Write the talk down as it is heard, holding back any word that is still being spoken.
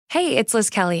Hey, it's Liz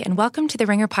Kelly, and welcome to the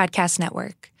Ringer Podcast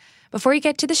Network. Before you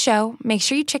get to the show, make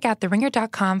sure you check out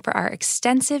theringer.com for our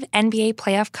extensive NBA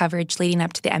playoff coverage leading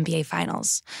up to the NBA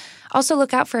Finals. Also,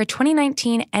 look out for a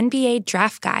 2019 NBA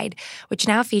Draft Guide, which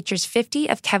now features 50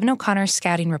 of Kevin O'Connor's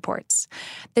scouting reports.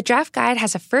 The Draft Guide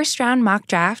has a first-round mock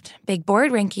draft, big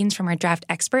board rankings from our draft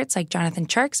experts like Jonathan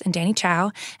Tjarks and Danny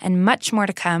Chau, and much more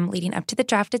to come leading up to the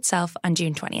draft itself on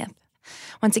June 20th.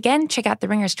 Once again, check out The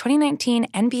Ringer's 2019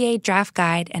 NBA Draft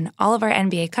Guide and all of our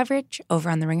NBA coverage over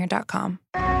on theringer.com.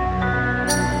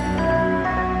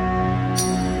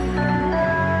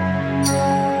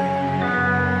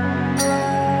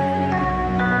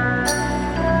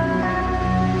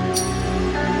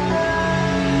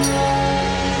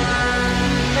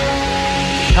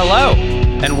 Hello,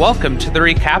 and welcome to The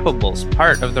Recapables,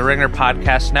 part of the Ringer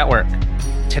Podcast Network.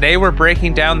 Today we're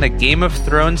breaking down the Game of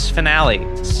Thrones finale,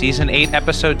 Season 8,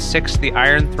 Episode 6, The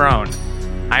Iron Throne.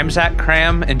 I'm Zach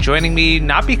Cram, and joining me,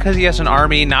 not because he has an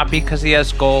army, not because he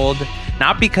has gold,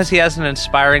 not because he has an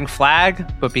inspiring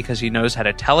flag, but because he knows how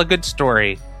to tell a good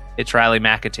story, it's Riley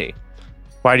McAtee.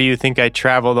 Why do you think I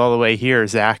traveled all the way here,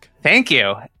 Zach? Thank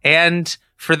you. And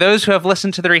for those who have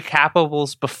listened to the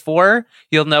Recapables before,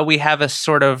 you'll know we have a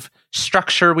sort of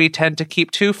structure we tend to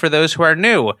keep to. For those who are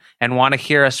new and want to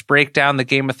hear us break down the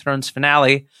Game of Thrones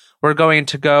finale, we're going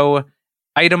to go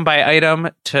item by item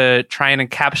to try and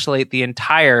encapsulate the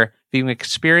entire viewing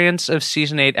experience of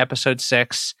Season 8, Episode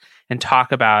 6, and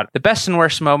talk about the best and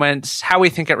worst moments, how we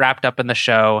think it wrapped up in the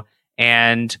show,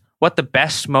 and what the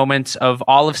best moments of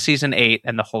all of Season 8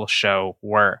 and the whole show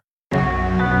were.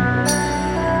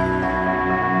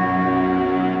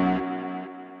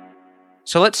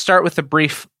 So let's start with a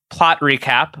brief plot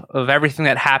recap of everything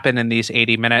that happened in these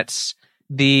 80 minutes.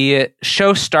 The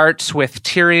show starts with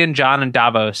Tyrion, Jon, and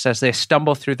Davos as they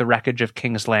stumble through the wreckage of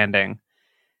King's Landing.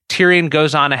 Tyrion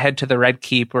goes on ahead to the Red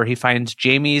Keep where he finds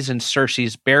Jaime's and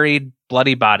Cersei's buried,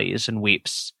 bloody bodies and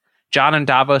weeps. Jon and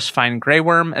Davos find Grey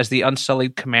Worm as the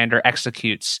Unsullied commander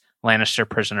executes Lannister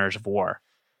prisoners of war.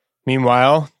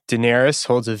 Meanwhile, Daenerys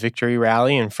holds a victory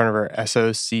rally in front of her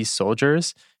SOC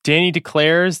soldiers. Dany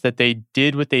declares that they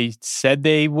did what they said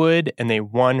they would and they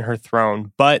won her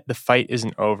throne, but the fight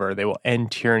isn't over. They will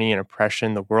end tyranny and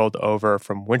oppression the world over,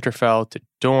 from Winterfell to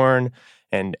Dorne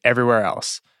and everywhere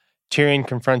else. Tyrion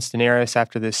confronts Daenerys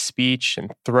after this speech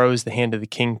and throws the hand of the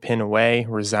kingpin away,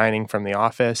 resigning from the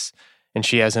office, and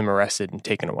she has him arrested and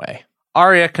taken away.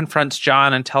 Arya confronts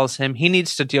Jon and tells him he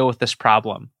needs to deal with this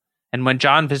problem. And when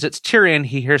Jon visits Tyrion,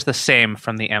 he hears the same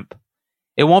from the imp.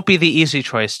 It won't be the easy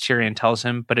choice, Tyrion tells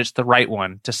him, but it's the right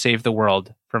one to save the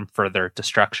world from further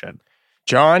destruction.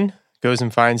 Jon goes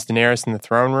and finds Daenerys in the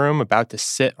throne room, about to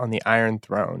sit on the Iron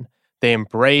Throne. They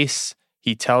embrace.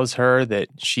 He tells her that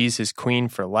she's his queen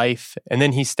for life, and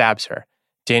then he stabs her.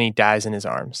 Dany dies in his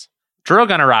arms.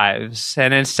 Drogon arrives,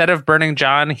 and instead of burning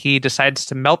Jon, he decides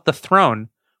to melt the throne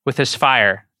with his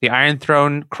fire. The Iron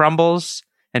Throne crumbles,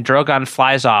 and Drogon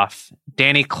flies off,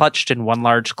 Dany clutched in one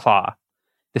large claw.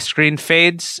 The screen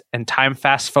fades, and time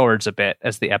fast forwards a bit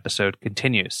as the episode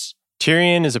continues.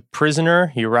 Tyrion is a prisoner.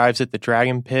 He arrives at the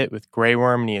Dragon Pit with Grey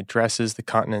Worm, and he addresses the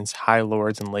continent's high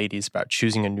lords and ladies about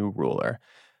choosing a new ruler.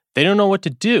 They don't know what to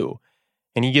do,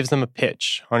 and he gives them a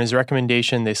pitch. On his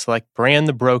recommendation, they select Bran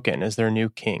the Broken as their new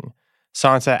king.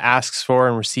 Sansa asks for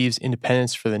and receives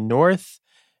independence for the North,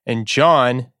 and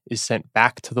Jon is sent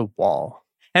back to the Wall.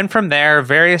 And from there,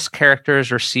 various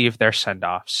characters receive their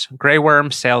send-offs. Grey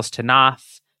Worm sails to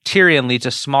Noth. Tyrion leads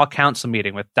a small council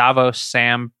meeting with Davos,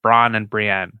 Sam, Bronn, and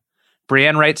Brienne.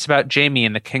 Brienne writes about Jaime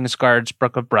in the Kingsguard's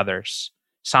Book of Brothers.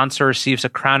 Sansa receives a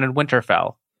crown in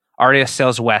Winterfell. Arya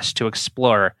sails west to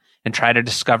explore and try to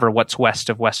discover what's west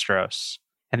of Westeros.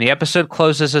 And the episode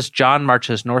closes as Jon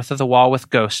marches north of the Wall with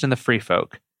Ghost and the Free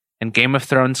Folk. And Game of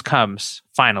Thrones comes,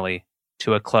 finally,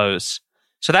 to a close.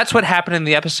 So that's what happened in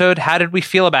the episode. How did we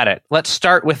feel about it? Let's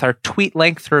start with our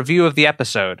tweet-length review of the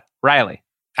episode. Riley.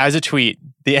 As a tweet,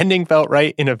 the ending felt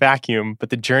right in a vacuum, but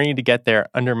the journey to get there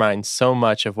undermines so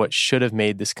much of what should have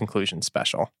made this conclusion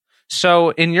special.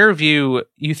 So, in your view,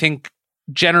 you think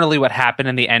generally what happened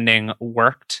in the ending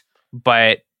worked,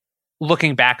 but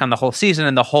looking back on the whole season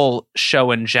and the whole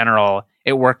show in general,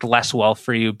 it worked less well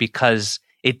for you because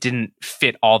it didn't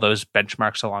fit all those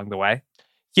benchmarks along the way?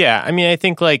 Yeah, I mean, I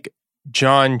think like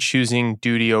Jon choosing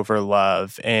duty over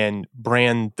love and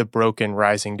Bran the Broken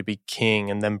rising to be king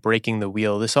and then breaking the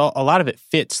wheel. A lot of it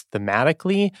fits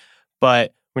thematically,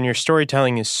 but when your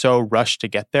storytelling is so rushed to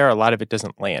get there, a lot of it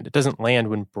doesn't land. It doesn't land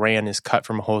when Bran is cut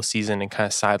from a whole season and kind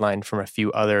of sidelined from a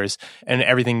few others, and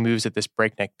everything moves at this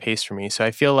breakneck pace for me. So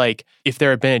I feel like if there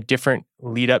had been a different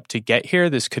lead up to get here,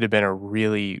 this could have been a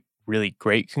really, really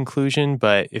great conclusion,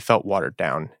 but it felt watered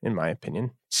down, in my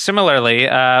opinion. Similarly,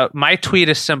 my tweet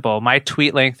is simple. My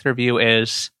tweet length review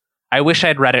is, I wish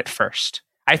I'd read it first.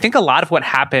 I think a lot of what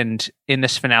happened in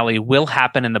this finale will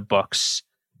happen in the books.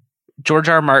 George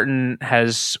R. R. Martin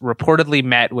has reportedly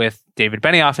met with David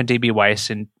Benioff and D.B. Weiss,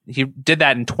 and he did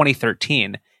that in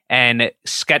 2013 and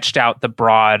sketched out the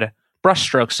broad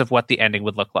brushstrokes of what the ending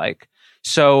would look like.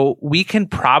 So we can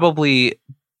probably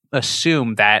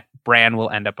assume that Bran will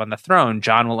end up on the throne,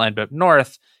 Jon will end up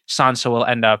north, Sansa will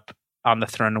end up on the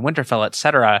throne in Winterfell,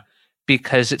 etc.,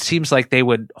 because it seems like they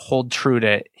would hold true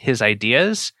to his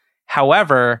ideas.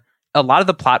 However, a lot of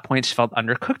the plot points felt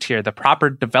undercooked here. The proper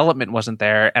development wasn't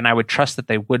there, and I would trust that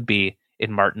they would be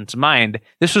in Martin's mind.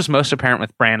 This was most apparent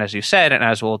with Bran, as you said, and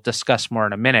as we'll discuss more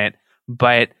in a minute.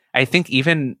 But I think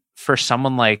even for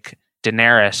someone like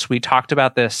Daenerys, we talked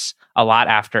about this a lot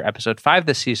after episode 5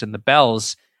 this season, The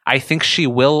Bells. I think she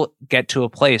will get to a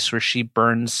place where she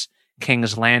burns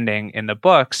King's Landing in the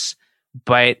books,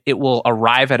 but it will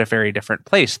arrive at a very different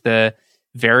place. The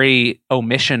very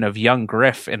omission of young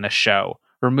Griff in the show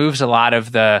removes a lot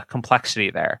of the complexity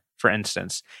there, for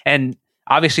instance. And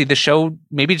obviously the show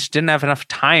maybe just didn't have enough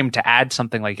time to add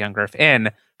something like young Griff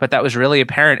in, but that was really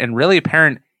apparent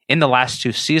in the last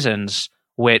 2 seasons,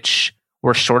 which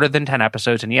were shorter than 10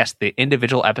 episodes. And yes, the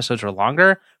individual episodes were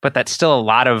longer, but that's still a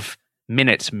lot of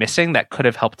minutes missing that could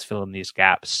have helped fill in these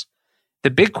gaps. The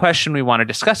big question we want to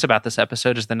discuss about this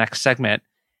episode is the next segment,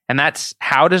 and that's,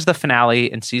 how does the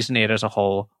finale in season 8 as a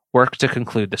whole work to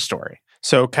conclude the story?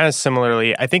 So kind of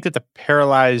similarly, I think that the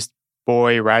paralyzed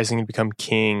boy rising to become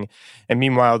king, and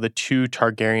meanwhile the 2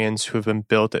 Targaryens who have been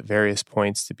built at various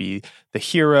points to be the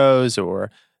heroes or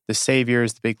the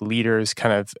saviors, the big leaders,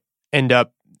 kind of end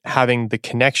up having the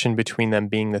connection between them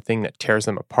being the thing that tears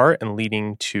them apart and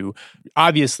leading to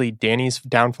obviously Dany's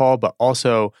downfall, but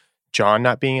also Jon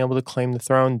not being able to claim the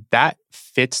throne. That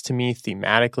fits to me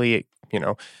thematically. It,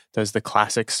 does the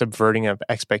classic subverting of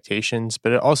expectations,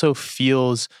 but it also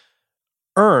feels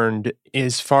earned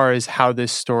as far as how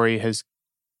this story has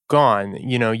gone.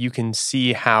 You can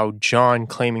see how Jon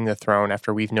claiming the throne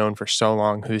after we've known for so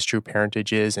long who his true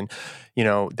parentage is, and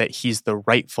that he's the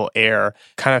rightful heir,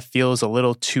 kind of feels a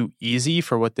little too easy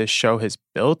for what this show has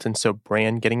built. And so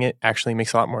Bran getting it actually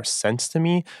makes a lot more sense to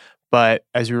me. But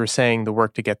as we were saying, the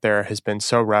work to get there has been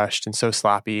so rushed and so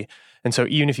sloppy. And so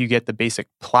even if you get the basic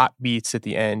plot beats at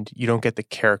the end, you don't get the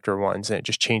character ones, and it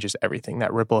just changes everything.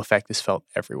 That ripple effect is felt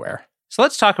everywhere. So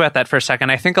let's talk about that for a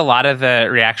second. I think a lot of the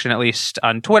reaction, at least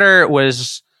on Twitter,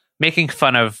 was making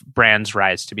fun of Bran's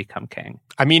rise to become king.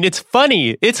 I mean, it's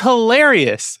funny. It's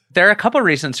hilarious. There are a couple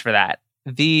reasons for that.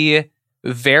 The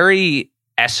very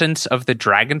essence of the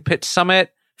Dragon Pit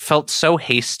Summit felt so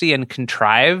hasty and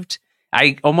contrived.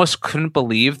 I almost couldn't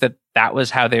believe that that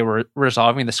was how they were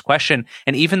resolving this question.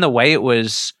 And even the way it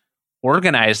was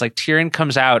organized, like Tyrion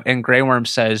comes out and Grey Worm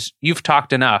says, "You've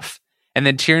talked enough." And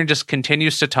then Tyrion just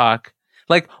continues to talk.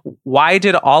 Like, why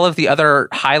did all of the other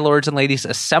high lords and ladies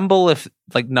assemble if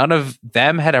like none of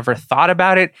them had ever thought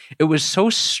about it? It was so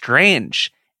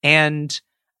strange. And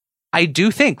I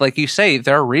do think, like you say,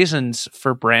 there are reasons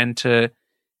for Bran to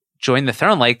join the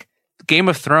throne. Like Game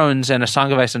of Thrones and A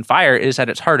Song of Ice and Fire is at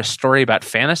its heart a story about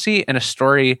fantasy and a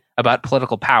story about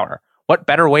political power. What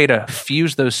better way to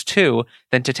fuse those two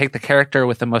than to take the character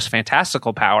with the most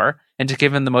fantastical power and to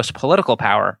give him the most political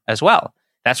power as well?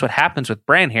 That's what happens with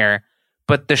Bran here.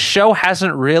 But the show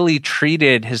hasn't really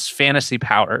treated his fantasy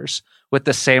powers with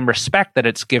the same respect that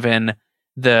it's given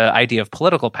the idea of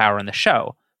political power in the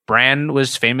show. Bran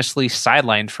was famously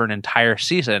sidelined for an entire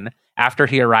season. After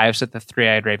he arrives at the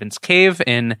Three-Eyed Raven's cave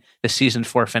in the season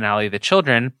 4 finale, The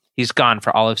Children, he's gone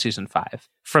for all of season 5.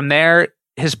 From there,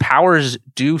 his powers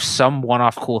do some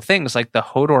one-off cool things, like the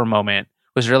Hodor moment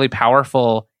was really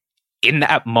powerful in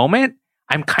that moment.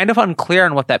 I'm kind of unclear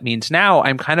on what that means now.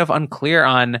 I'm kind of unclear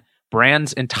on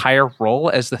Bran's entire role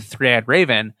as the Three-Eyed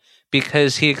Raven,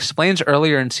 because he explains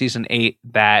earlier in season 8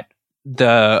 that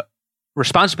the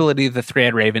responsibility of the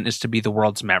Three-Eyed Raven is to be the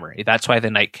world's memory. That's why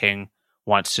the Night King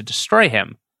wants to destroy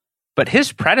him. But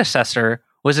his predecessor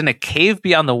was in a cave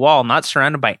beyond the wall, not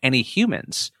surrounded by any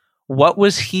humans. What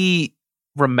was he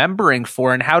remembering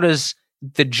for, and how does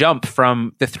the jump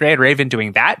from the Three-Eyed Raven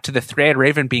doing that to the Three-Eyed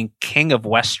Raven being king of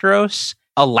Westeros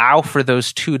allow for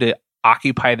those two to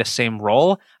occupy the same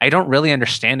role? I don't really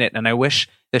understand it, and I wish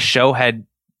the show had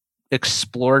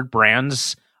explored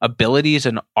Bran's abilities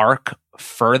and arc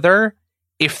further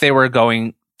if they were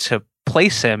going to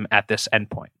place him at this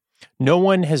endpoint. No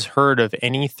one has heard of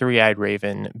any Three-Eyed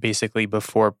Raven basically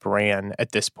before Bran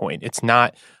at this point. It's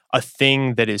not a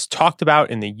thing that is talked about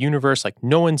in the universe. Like,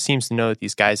 no one seems to know that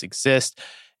these guys exist.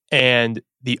 And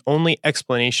the only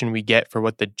explanation we get for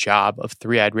what the job of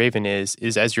Three-Eyed Raven is,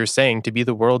 as you're saying, to be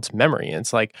the world's memory. And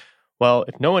it's like, well,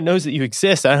 if no one knows that you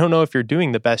exist, I don't know if you're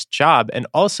doing the best job. And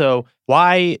also,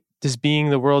 why does being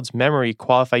the world's memory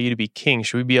qualify you to be king?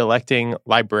 Should we be electing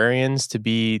librarians to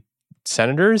be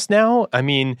senators now? I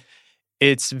mean,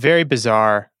 it's very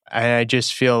bizarre. And I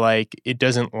just feel like it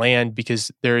doesn't land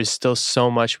because there is still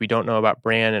so much we don't know about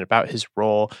Bran and about his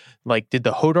role. Like, did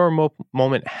the Hodor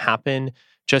moment happen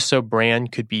just so Bran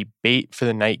could be bait for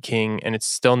the Night King? And it's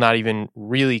still not even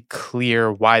really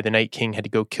clear why the Night King had to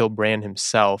go kill Bran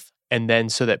himself. And then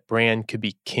so that Bran could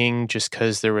be king just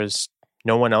because there was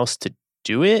no one else to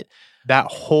do it. That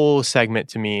whole segment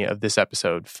to me of this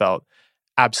episode felt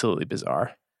absolutely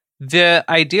bizarre. The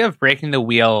idea of breaking the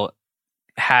wheel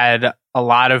had a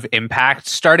lot of impact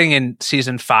starting in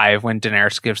season 5 when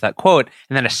Daenerys gives that quote,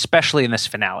 and then especially in this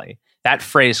finale. That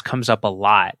phrase comes up a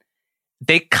lot.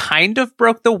 They kind of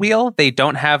broke the wheel. They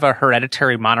don't have a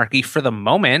hereditary monarchy for the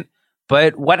moment,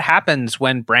 but what happens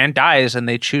when Bran dies and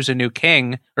they choose a new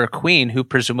king or queen who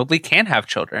presumably can have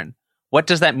children? What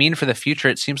does that mean for the future?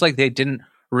 It seems like they didn't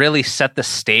really set the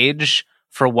stage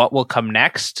for what will come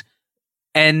next.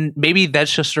 And maybe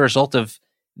that's just a result of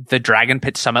the Dragon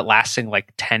Pit Summit lasting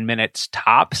like 10 minutes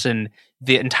tops and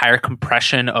the entire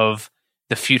compression of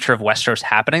the future of Westeros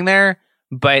happening there.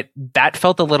 But that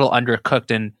felt a little undercooked.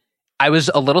 And I was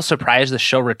a little surprised the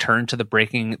show returned to the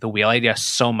breaking the wheel idea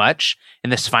so much in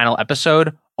this final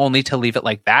episode, only to leave it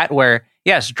like that, where,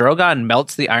 yes, Drogon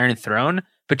melts the Iron Throne,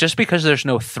 but just because there's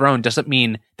no throne doesn't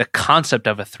mean the concept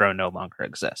of a throne no longer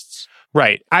exists.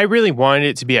 Right. I really wanted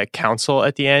it to be a council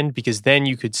at the end because then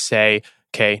you could say,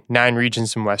 okay, 9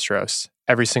 regions in Westeros.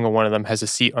 Every single one of them has a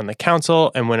seat on the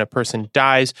council. And when a person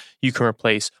dies, you can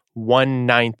replace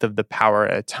 1/9 of the power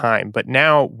at a time. But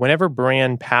now, whenever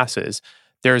Bran passes,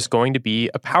 there's going to be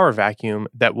a power vacuum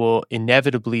that will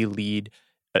inevitably lead,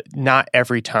 not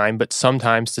every time, but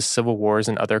sometimes to civil wars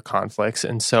and other conflicts.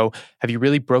 And so have you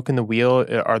really broken the wheel?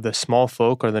 Are the small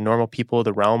folk or the normal people of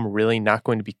the realm really not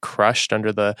going to be crushed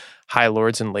under the high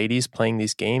lords and ladies playing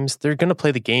these games? They're going to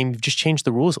play the game. You've just changed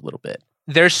the rules a little bit.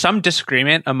 There's some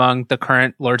disagreement among the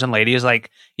current lords and ladies,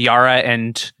 like Yara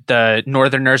and the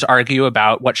Northerners argue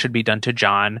about what should be done to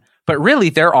Jon. But really,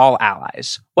 they're all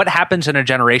allies. What happens in a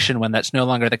generation when that's no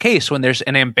longer the case, when there's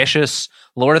an ambitious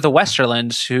Lord of the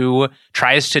Westerlands who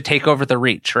tries to take over the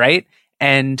Reach, right?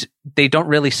 And they don't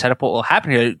really set up what will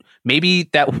happen here. Maybe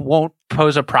that won't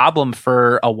pose a problem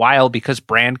for a while because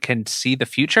Bran can see the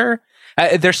future.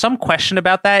 There's some question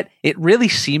about that. It really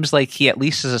seems like he at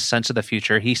least has a sense of the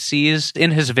future. He sees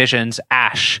in his visions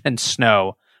ash and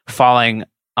snow falling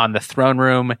on the throne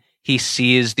room. He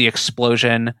sees the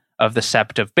explosion of the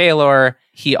Sept of Baelor.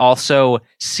 He also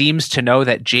seems to know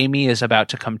that Jaime is about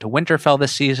to come to Winterfell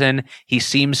this season. He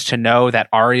seems to know that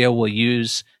Arya will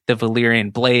use the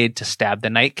Valyrian blade to stab the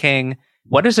Night King.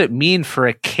 What does it mean for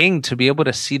a king to be able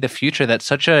to see the future? That's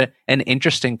such an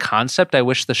interesting concept. I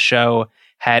wish the show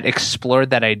had explored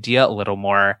that idea a little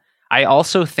more. I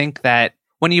also think that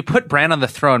when you put Bran on the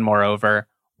throne, moreover,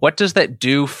 what does that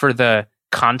do for the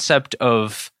concept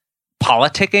of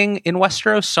politicking in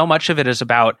Westeros? So much of it is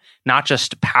about not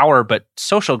just power, but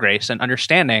social grace and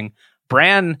understanding.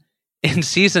 Bran in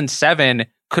season 7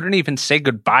 couldn't even say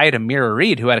goodbye to Mira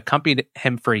Reed, who had accompanied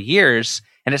him for years.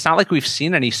 And it's not like we've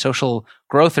seen any social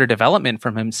growth or development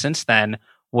from him since then.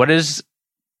 What does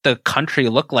the country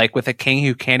look like with a king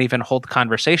who can't even hold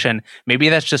conversation? Maybe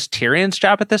that's just Tyrion's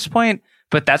job at this point,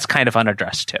 but that's kind of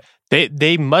unaddressed too.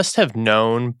 They must have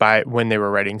known by when they were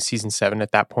writing season 7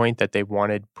 at that point that they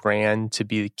wanted Bran to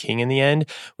be the king in the end,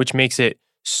 which makes it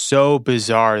so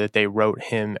bizarre that they wrote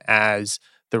him as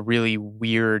the really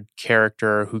weird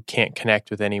character who can't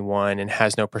connect with anyone and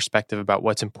has no perspective about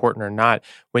what's important or not,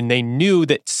 when they knew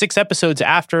that 6 episodes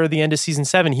after the end of season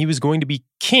 7, he was going to be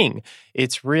king.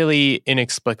 It's really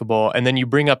inexplicable. And then you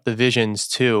bring up the visions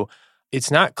too.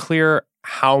 It's not clear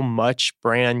how much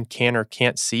Bran can or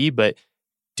can't see, but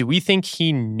do we think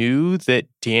he knew that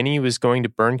Dany was going to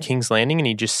burn King's Landing and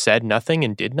he just said nothing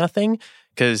and did nothing?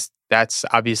 Because that's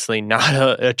obviously not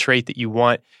a trait that you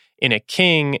want in a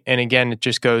king. And again, it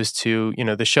just goes to,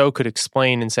 the show could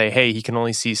explain and say, hey, he can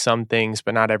only see some things,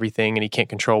 but not everything, and he can't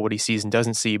control what he sees and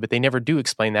doesn't see. But they never do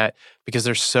explain that because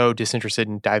they're so disinterested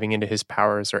in diving into his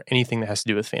powers or anything that has to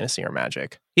do with fantasy or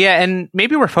magic. Yeah, and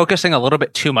maybe we're focusing a little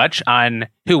bit too much on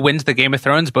who wins the Game of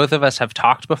Thrones. Both of us have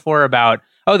talked before about,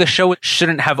 the show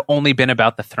shouldn't have only been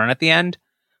about the throne at the end.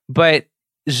 But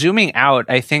zooming out,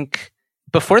 I think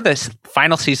before this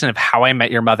final season of How I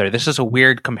Met Your Mother, this is a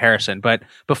weird comparison, but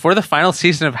before the final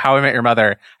season of How I Met Your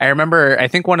Mother, I remember, I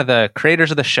think one of the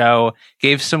creators of the show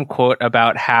gave some quote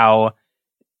about how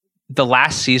the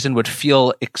last season would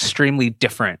feel extremely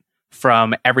different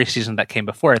from every season that came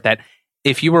before it, that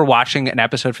if you were watching an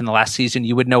episode from the last season,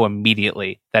 you would know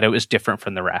immediately that it was different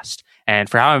from the rest. And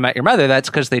for How I Met Your Mother, that's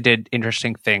because they did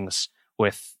interesting things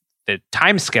with the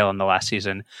time scale in the last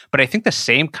season. But I think the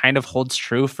same kind of holds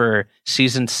true for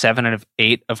season 7 and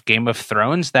 8 of Game of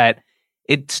Thrones, that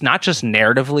it's not just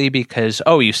narratively because,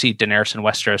 oh, you see Daenerys in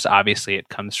Westeros, obviously it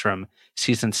comes from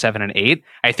season 7 and 8.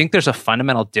 I think there's a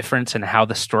fundamental difference in how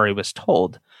the story was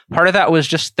told. Part of that was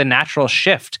just the natural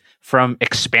shift from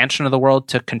expansion of the world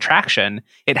to contraction.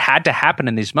 It had to happen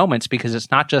in these moments because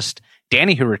it's not just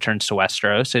Dany who returns to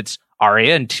Westeros, it's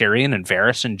Arya and Tyrion and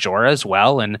Varys and Jorah as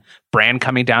well, and Bran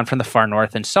coming down from the far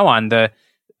north and so on. The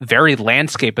very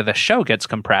landscape of the show gets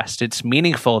compressed. It's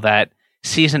meaningful that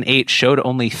season 8 showed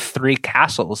only 3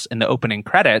 castles in the opening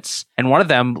credits, and one of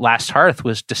them, Last Hearth,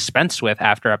 was dispensed with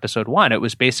after episode 1. It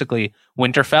was basically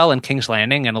Winterfell and King's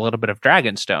Landing and a little bit of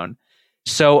Dragonstone.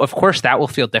 So, of course, that will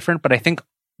feel different, but I think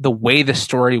the way the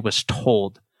story was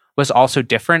told was also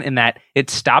different in that it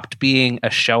stopped being a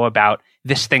show about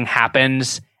this thing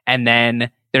happens and then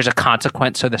there's a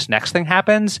consequence, so this next thing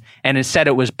happens. And instead,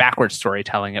 it was backwards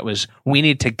storytelling. It was, we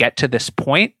need to get to this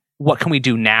point. What can we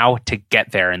do now to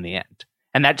get there in the end?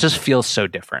 And that just feels so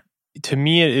different. To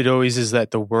me, it always is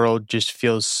that the world just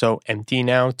feels so empty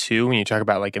now, too. When you talk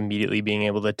about like immediately being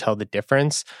able to tell the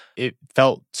difference, it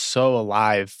felt so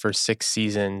alive for 6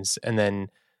 seasons and then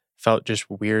felt just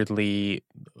weirdly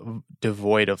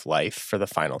devoid of life for the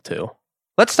final 2.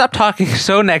 Let's stop talking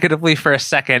so negatively for a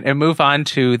second and move on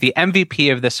to the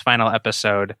MVP of this final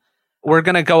episode. We're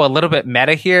going to go a little bit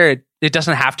meta here. It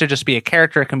doesn't have to just be a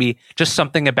character. It can be just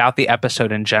something about the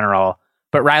episode in general.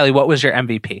 But Riley, what was your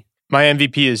MVP? My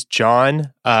MVP is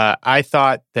Jon. I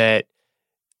thought that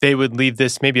they would leave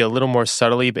this maybe a little more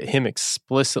subtly, but him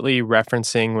explicitly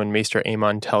referencing when Maester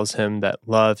Aemon tells him that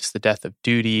love is the death of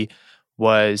duty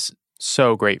was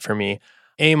so great for me.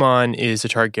 Aemon is a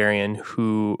Targaryen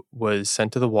who was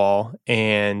sent to the wall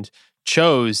and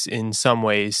chose in some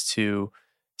ways to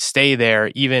stay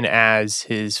there even as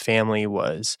his family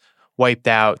was wiped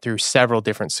out through several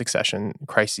different succession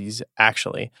crises,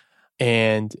 actually.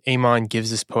 And Aemon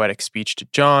gives this poetic speech to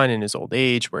Jon in his old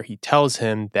age where he tells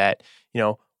him that,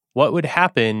 what would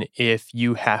happen if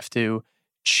you have to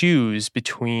choose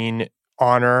between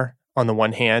honor on the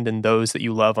one hand and those that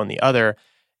you love on the other.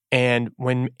 And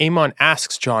when Aemon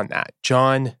asks Jon that,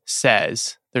 Jon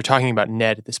says, they're talking about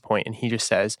Ned at this point, and he just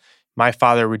says, my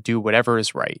father would do whatever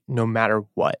is right, no matter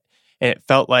what. And it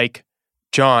felt like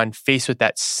Jon, faced with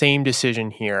that same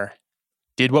decision here,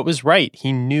 did what was right.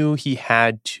 He knew he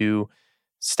had to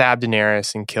stab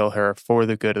Daenerys and kill her for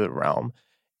the good of the realm.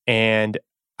 And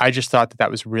I just thought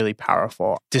that was really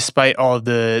powerful. Despite all of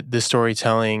the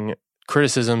storytelling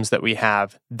criticisms that we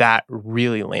have, that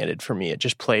really landed for me. It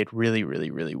just played really, really,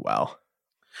 really well.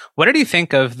 What did you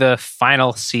think of the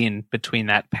final scene between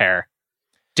that pair?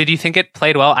 Did you think it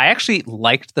played well? I actually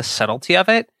liked the subtlety of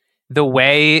it. The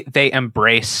way they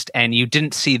embraced and you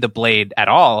didn't see the blade at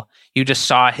all. You just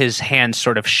saw his hands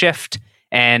sort of shift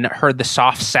and heard the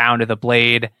soft sound of the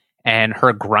blade and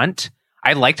her grunt.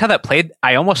 I liked how that played.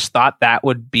 I almost thought that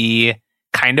would be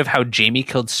kind of how Jaime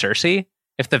killed Cersei.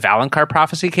 If the Valonqar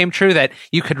prophecy came true, that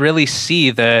you could really see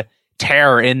the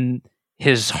terror in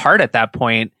his heart at that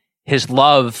point, his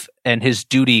love and his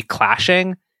duty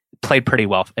clashing, played pretty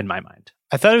well in my mind.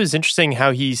 I thought it was interesting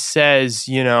how he says,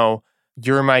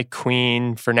 you're my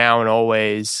queen for now and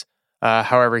always.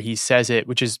 However he says it,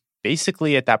 which is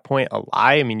basically at that point a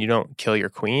lie. I mean, you don't kill your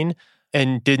queen.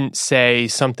 And didn't say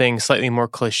something slightly more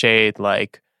cliched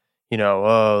like,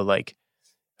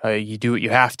 you do what you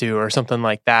have to, or something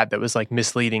like that was like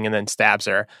misleading and then stabs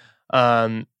her.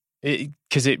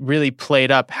 Because it really played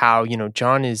up how,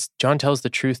 Jon tells the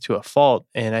truth to a fault.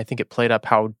 And I think it played up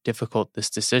how difficult this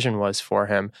decision was for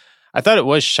him. I thought it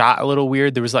was shot a little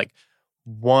weird. There was like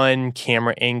one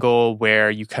camera angle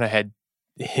where you kind of had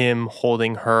him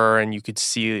holding her and you could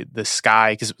see the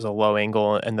sky because it was a low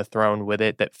angle and the throne with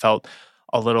it that felt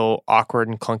a little awkward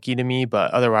and clunky to me.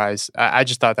 But otherwise, I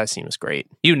just thought that scene was great.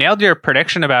 You nailed your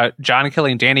prediction about Jon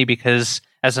killing Dany because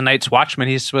as a Night's Watchman,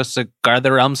 he's supposed to guard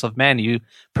the realms of men. You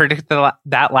predicted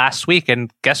that last week.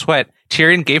 And guess what?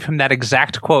 Tyrion gave him that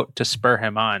exact quote to spur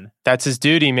him on. That's his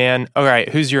duty, man. All right.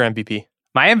 Who's your MVP?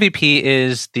 My MVP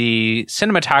is the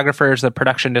cinematographers, the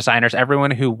production designers,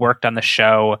 everyone who worked on the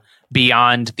show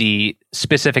beyond the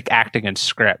specific acting and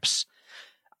scripts.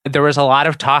 There was a lot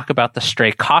of talk about the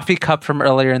stray coffee cup from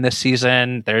earlier in this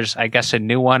season. There's, I guess, a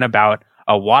new one about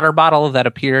a water bottle that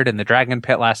appeared in the Dragon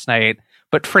Pit last night.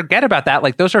 But forget about that.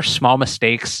 Like, those are small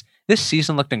mistakes. This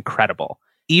season looked incredible.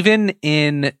 Even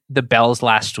in the bells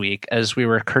last week, as we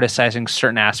were criticizing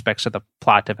certain aspects of the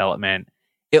plot development,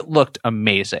 it looked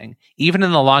amazing. Even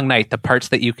in the long night, the parts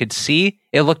that you could see,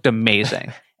 it looked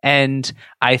amazing. And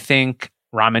I think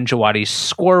Ramin Djawadi's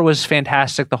score was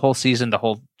fantastic the whole season, the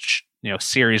whole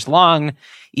series long.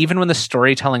 Even when the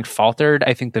storytelling faltered,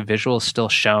 I think the visuals still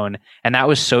shone. And that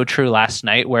was so true last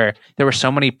night, where there were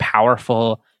so many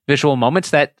powerful visual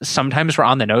moments that sometimes were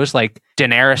on the nose, like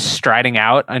Daenerys striding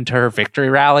out into her victory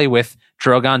rally with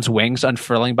Drogon's wings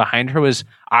unfurling behind her was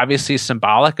obviously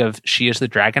symbolic of she is the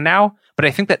dragon now. But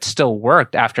I think that still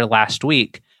worked after last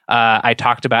week. I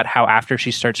talked about how after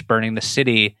she starts burning the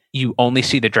city, you only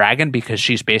see the dragon because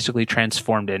she's basically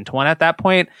transformed into one at that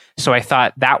point. So I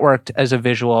thought that worked as a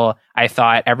visual. I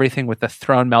thought everything with the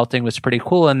throne melting was pretty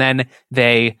cool. And then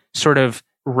they sort of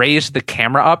raised the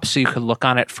camera up so you could look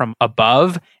on it from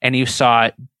above, and you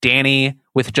saw Dany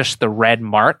with just the red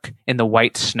mark in the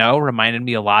white snow. Reminded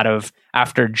me a lot of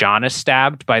after Jon is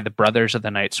stabbed by the Brothers of the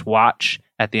Night's Watch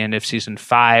at the end of season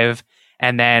 5.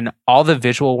 And then all the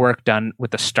visual work done with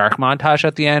the Stark montage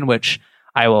at the end, which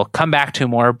I will come back to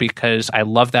more because I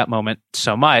love that moment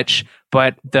so much.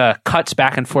 But the cuts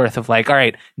back and forth of like, all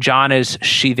right, Jon is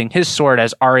sheathing his sword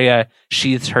as Arya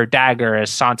sheathes her dagger, as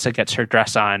Sansa gets her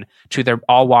dress on, to they're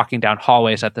all walking down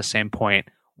hallways at the same point,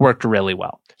 worked really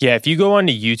well. Yeah, if you go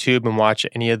onto YouTube and watch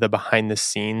any of the behind the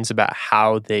scenes about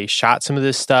how they shot some of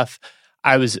this stuff,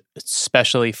 I was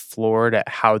especially floored at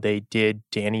how they did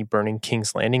Dany burning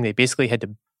King's Landing. They basically had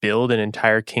to build an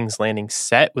entire King's Landing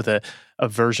set with a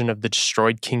version of the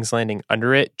destroyed King's Landing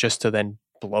under it just to then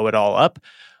blow it all up.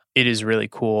 It is really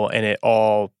cool, and it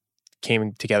all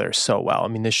came together so well. I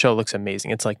mean, this show looks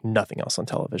amazing. It's like nothing else on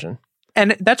television.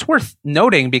 And that's worth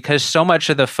noting because so much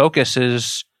of the focus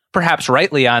is perhaps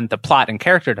rightly on the plot and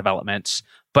character developments,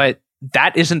 but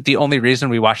that isn't the only reason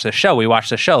we watch the show. We watch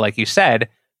the show, like you said,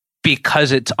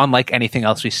 because it's unlike anything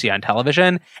else we see on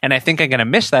television. And I think I'm going to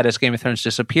miss that as Game of Thrones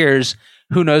disappears.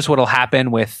 Who knows what'll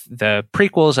happen with the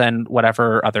prequels and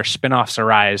whatever other spin-offs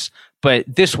arise. But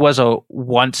this was a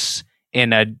once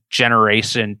in a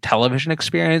generation television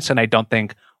experience. And I don't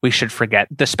think we should forget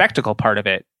the spectacle part of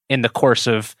it in the course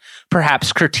of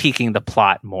perhaps critiquing the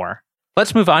plot more.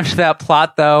 Let's move on to that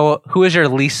plot, though. Who is your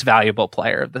least valuable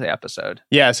player of the episode?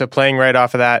 Yeah, so playing right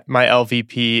off of that, my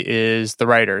LVP is the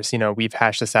writers. We've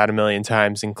hashed this out a million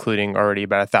times, including already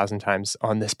about 1,000 times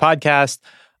on this podcast.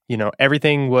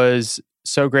 Everything was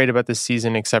so great about this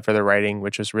season except for the writing,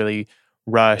 which was really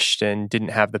rushed and didn't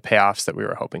have the payoffs that we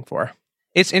were hoping for.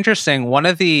 It's interesting. One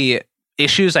of the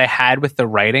issues I had with the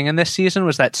writing in this season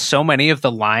was that so many of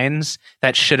the lines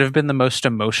that should have been the most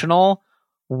emotional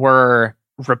were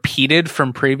repeated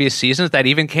from previous seasons that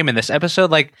even came in this episode.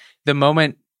 Like the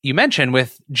moment you mentioned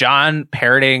with Jon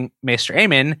parroting Maester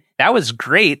Aemon, that was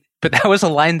great, but that was a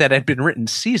line that had been written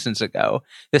seasons ago.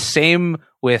 The same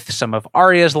with some of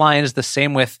Arya's lines, the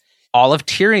same with all of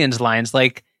Tyrion's lines.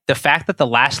 Like the fact that the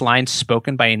last line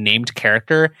spoken by a named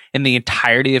character in the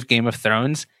entirety of Game of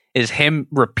Thrones is him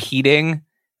repeating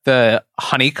the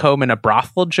honeycomb in a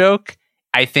brothel joke,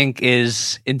 I think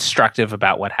is instructive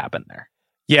about what happened there.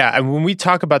 Yeah, and when we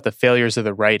talk about the failures of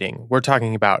the writing, we're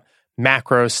talking about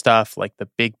macro stuff like the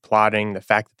big plotting, the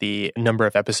fact that the number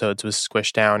of episodes was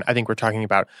squished down. I think we're talking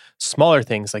about smaller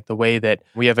things like the way that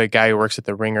we have a guy who works at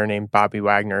The Ringer named Bobby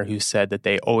Wagner who said that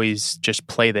they always just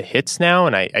play the hits now,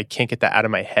 and I can't get that out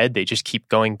of my head. They just keep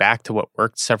going back to what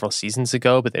worked several seasons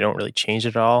ago, but they don't really change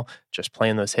it at all, just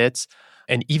playing those hits.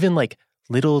 And even like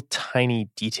little tiny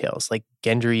details, like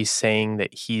Gendry saying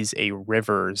that he's a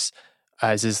Rivers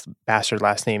as his bastard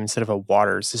last name instead of a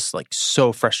Waters. This is like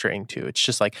so frustrating too. It's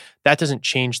just like that doesn't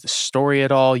change the story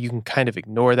at all. You can kind of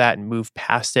ignore that and move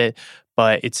past it,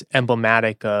 but it's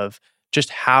emblematic of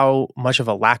just how much of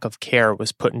a lack of care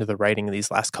was put into the writing of these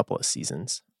last couple of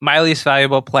seasons. My least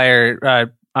valuable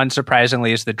player,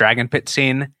 unsurprisingly, is the Dragon Pit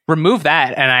scene. Remove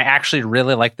that, and I actually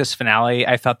really like this finale.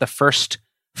 I thought the first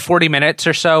 40 minutes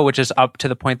or so, which is up to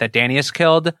the point that Dany is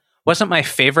killed, wasn't my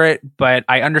favorite, but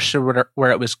I understood where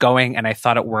it was going, and I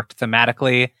thought it worked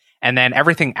thematically. And then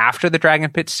everything after the Dragon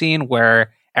Pit scene,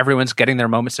 where everyone's getting their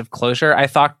moments of closure, I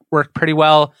thought worked pretty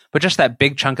well. But just that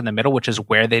big chunk in the middle, which is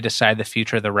where they decide the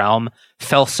future of the realm,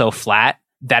 fell so flat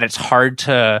that it's hard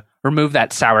to remove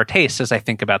that sour taste as I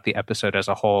think about the episode as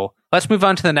a whole. Let's move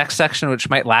on to the next section, which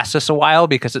might last us a while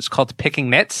because it's called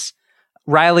Picking Nits.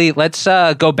 Riley, let's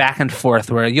go back and forth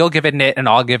where you'll give a nit and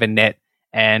I'll give a nit,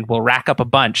 and we'll rack up a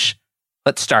bunch.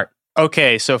 Let's start.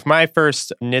 Okay, so if my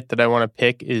first nit that I want to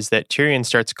pick is that Tyrion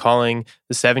starts calling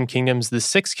the Seven Kingdoms the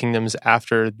Six Kingdoms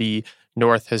after the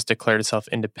North has declared itself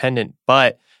independent.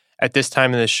 But at this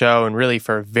time in the show, and really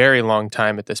for a very long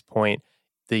time at this point,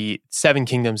 the Seven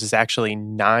Kingdoms is actually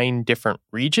 9 different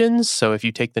regions. So if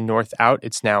you take the North out,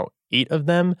 it's now 8 of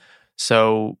them.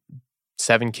 So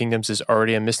Seven Kingdoms is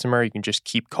already a misnomer. You can just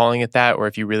keep calling it that. Or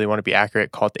if you really want to be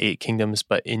accurate, call it the 8 Kingdoms.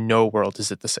 But in no world is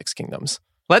it the Six Kingdoms.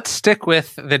 Let's stick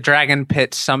with the Dragon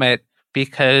Pit Summit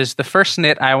because the first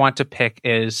nit I want to pick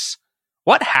is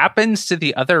what happens to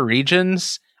the other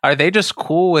regions? Are they just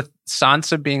cool with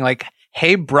Sansa being like,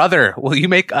 hey, brother, will you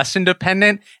make us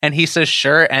independent? And he says,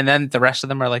 sure. And then the rest of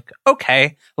them are like,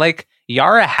 okay. Like,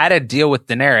 Yara had a deal with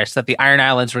Daenerys that the Iron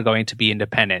Islands were going to be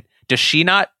independent. Does she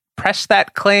not press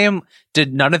that claim?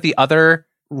 Did none of the other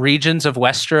regions of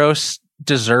Westeros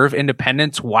deserve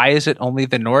independence? Why is it only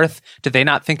the North? Do they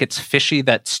not think it's fishy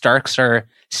that Starks are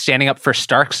standing up for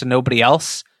Starks and nobody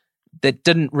else? That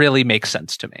didn't really make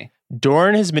sense to me.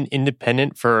 Dorne has been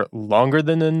independent for longer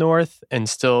than the North and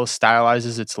still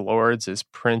stylizes its lords as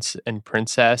prince and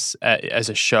princess as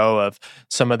a show of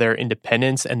some of their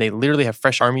independence. And they literally have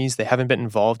fresh armies. They haven't been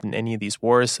involved in any of these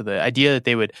wars. So the idea that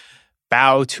they would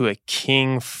bow to a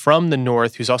king from the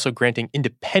North who's also granting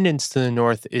independence to the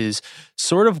North is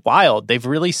sort of wild. They've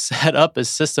really set up a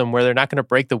system where they're not going to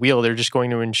break the wheel. They're just going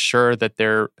to ensure that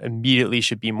there immediately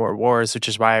should be more wars, which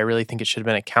is why I really think it should have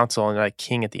been a council and not a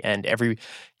king at the end. Every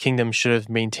kingdom should have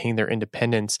maintained their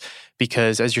independence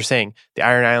because, as you're saying, the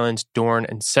Iron Islands, Dorne,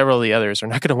 and several of the others are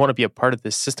not going to want to be a part of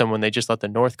this system when they just let the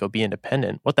North go be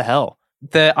independent. What the hell?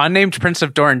 The unnamed Prince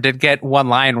of Dorne did get one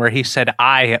line where he said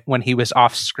 "I" when he was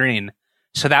off screen.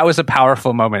 So that was a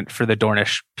powerful moment for the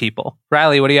Dornish people.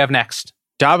 Riley, what do you have next?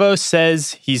 Davos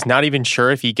says he's not even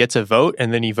sure if he gets a vote,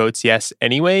 and then he votes yes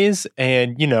anyways.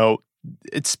 And, you know,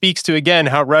 it speaks to, again,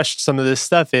 how rushed some of this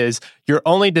stuff is. You're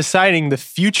only deciding the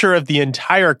future of the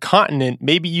entire continent.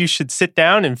 Maybe you should sit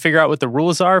down and figure out what the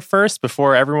rules are first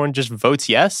before everyone just votes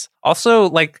yes. Also,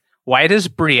 like, why does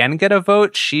Brienne get a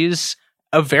vote? She's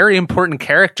a very important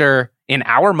character in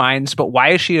our minds, but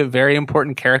why is she a very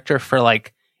important character for,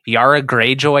 like, Yara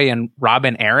Greyjoy and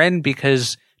Robin Arryn?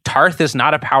 Because Tarth is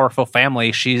not a powerful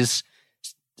family. She's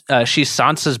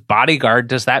Sansa's bodyguard.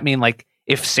 Does that mean, like,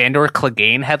 if Sandor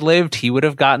Clegane had lived, he would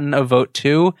have gotten a vote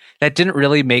too? That didn't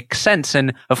really make sense.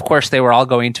 And of course, they were all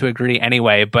going to agree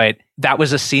anyway, but that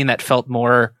was a scene that felt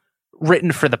more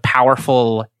written for the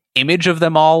powerful image of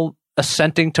them all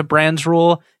assenting to Bran's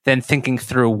rule than thinking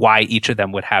through why each of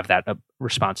them would have that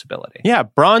responsibility. Yeah,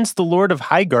 Bronn's the Lord of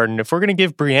Highgarden. If we're going to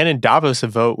give Brienne and Davos a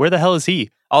vote, where the hell is he?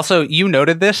 Also, you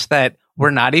noted this, that we're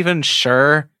not even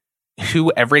sure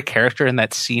who every character in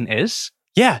that scene is.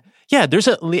 Yeah. There's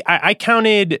I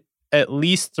counted at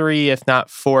least 3, if not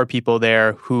 4 people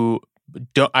there who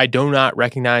I do not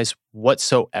recognize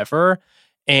whatsoever.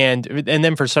 And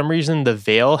then for some reason, the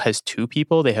Vale has 2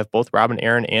 people. They have both Robin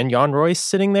Arryn and Jon Royce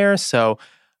sitting there. So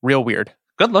real weird.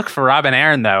 Good look for Robin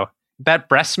Arryn, though. That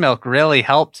breast milk really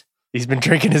helped. He's been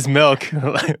drinking his milk.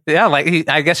 Yeah,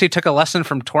 I guess he took a lesson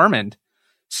from Tormund.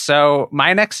 So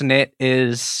my next nit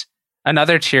is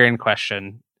another Tyrion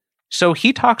question. So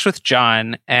he talks with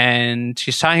Jon, and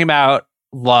he's talking about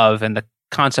love and the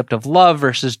concept of love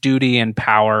versus duty and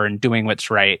power and doing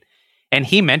what's right. And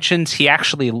he mentions he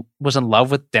actually was in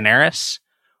love with Daenerys,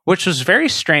 which was very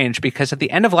strange because at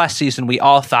the end of last season, we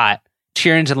all thought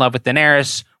Tyrion's in love with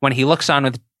Daenerys when he looks on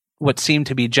with what seemed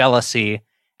to be jealousy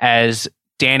as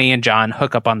Dany and Jon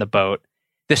hook up on the boat.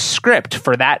 The script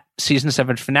for that season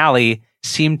 7 finale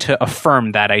seemed to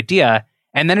affirm that idea.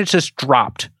 And then it just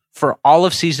dropped for all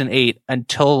of season 8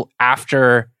 until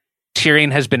after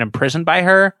Tyrion has been imprisoned by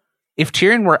her. If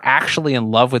Tyrion were actually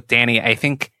in love with Dany, I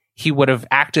think he would have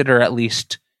acted or at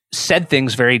least said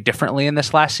things very differently in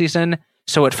this last season.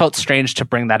 So it felt strange to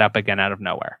bring that up again out of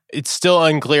nowhere. It's still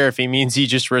unclear if he means he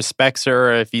just respects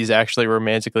her or if he's actually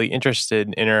romantically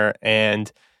interested in her.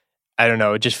 And I don't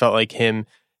know, it just felt like him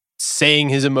saying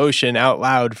his emotion out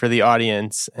loud for the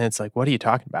audience. And it's like, what are you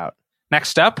talking about?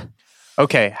 Next up.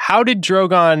 Okay, how did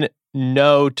Drogon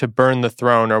know to burn the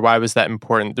throne, or why was that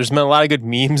important? There's been a lot of good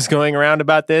memes going around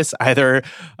about this. Either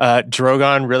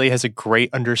Drogon really has a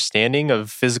great understanding of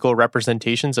physical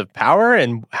representations of power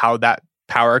and how that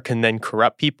power can then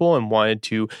corrupt people and wanted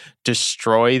to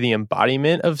destroy the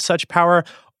embodiment of such power,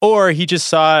 or he just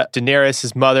saw Daenerys,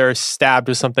 his mother, stabbed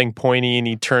with something pointy and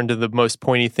he turned to the most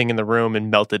pointy thing in the room and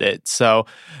melted it. So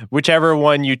whichever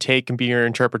one you take can be your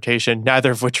interpretation, neither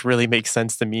of which really makes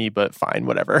sense to me, but fine,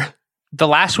 whatever. The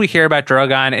last we hear about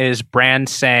Drogon is Bran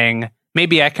saying,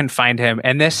 maybe I can find him.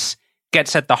 And this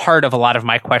gets at the heart of a lot of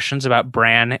my questions about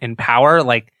Bran and power.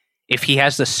 Like, if he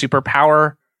has the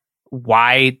superpower,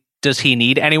 why does he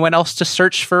need anyone else to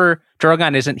search for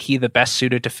Drogon? Isn't he the best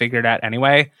suited to figure it out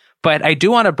anyway? But I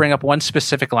do want to bring up one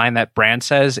specific line that Bran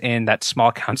says in that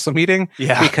small council meeting,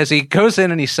 because he goes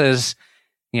in and he says,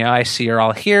 I see you're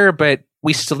all here, but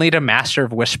we still need a master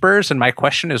of whispers. And my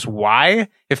question is why?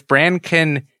 If Bran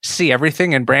can see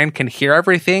everything and Bran can hear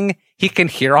everything, he can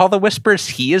hear all the whispers.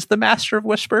 He is the master of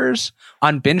whispers.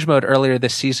 On Binge Mode earlier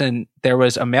this season, there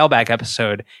was a mailbag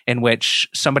episode in which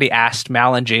somebody asked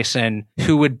Mal and Jason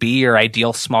who would be your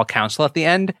ideal small council at the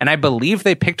end. And I believe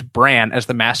they picked Bran as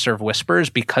the master of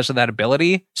whispers because of that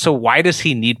ability. So why does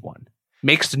he need one?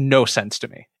 Makes no sense to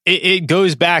me. It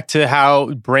goes back to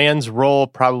how Bran's role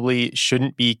probably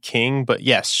shouldn't be king, but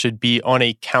yes, should be on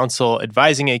a council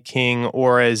advising a king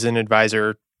or as an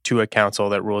advisor to a council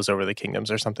that rules over the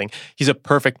kingdoms or something. He's a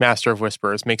perfect master of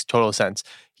whispers. Makes total sense.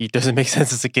 He doesn't make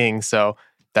sense as a king, so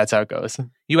that's how it goes.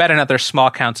 You had another small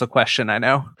council question, I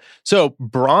know. So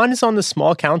Bronn is on the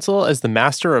small council as the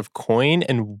master of coin,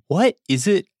 and what is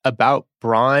it about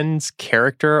Bronn's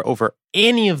character over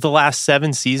any of the last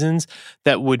 7 seasons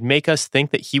that would make us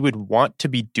think that he would want to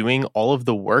be doing all of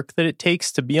the work that it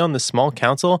takes to be on the small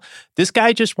council? This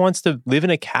guy just wants to live in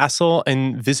a castle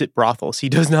and visit brothels. He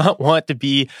does not want to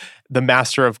be the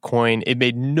master of coin. It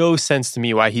made no sense to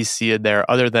me why he's seated there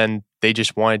other than they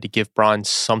just wanted to give Bronn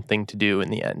something to do in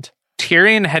the end.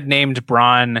 Tyrion had named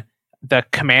Bronn the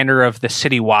commander of the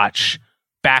City Watch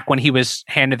back when he was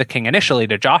Hand of the King initially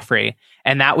to Joffrey.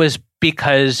 And that was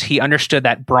because he understood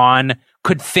that Bronn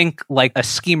could think like a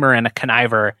schemer and a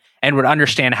conniver and would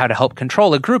understand how to help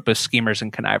control a group of schemers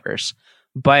and connivers.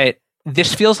 But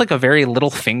this feels like a very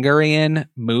Littlefingerian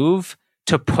move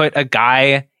to put a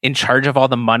guy in charge of all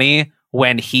the money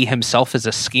when he himself is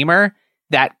a schemer.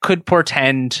 That could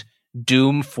portend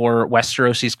doom for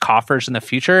Westeros's coffers in the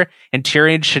future. And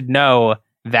Tyrion should know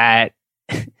that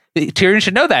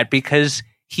because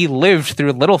he lived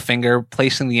through Littlefinger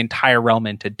placing the entire realm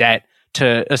into debt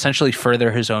to essentially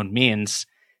further his own means.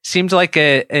 Seems like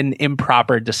an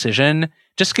improper decision.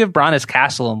 Just give Bronn his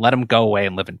castle and let him go away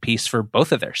and live in peace for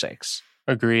both of their sakes.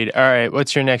 Agreed. All right,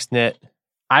 what's your next nit?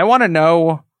 I want to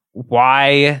know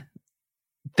why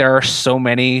there are so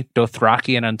many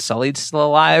Dothraki and Unsullied still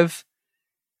alive.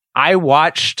 I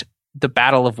watched the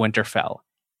Battle of Winterfell.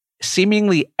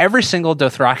 Seemingly every single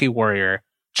Dothraki warrior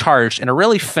charged in a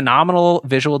really phenomenal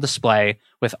visual display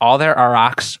with all their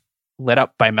aurochs lit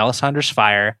up by Melisandre's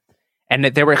fire, and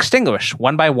they were extinguished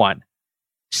one by one,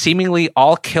 seemingly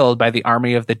all killed by the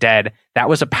army of the dead. That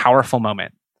was a powerful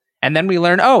moment. And then we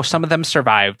learn, some of them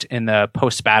survived in the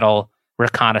post-battle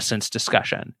reconnaissance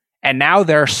discussion. And now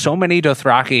there are so many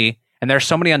Dothraki, and there are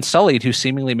so many Unsullied who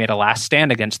seemingly made a last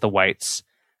stand against the Whites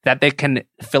that they can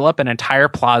fill up an entire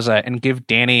plaza and give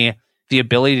Dany the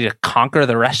ability to conquer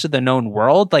the rest of the known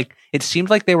world. Like, it seemed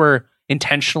like they were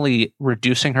intentionally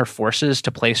reducing her forces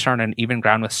to place her on an even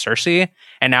ground with Cersei,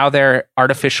 and now they're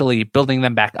artificially building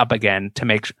them back up again to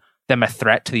make them a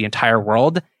threat to the entire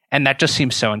world, and that just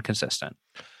seems so inconsistent.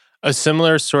 A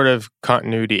similar sort of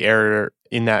continuity error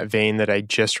in that vein that I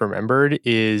just remembered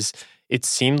is it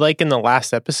seemed like in the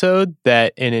last episode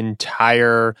that an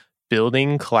entire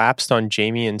building collapsed on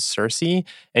Jaime and Cersei,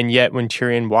 and yet when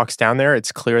Tyrion walks down there,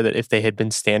 it's clear that if they had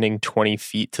been standing 20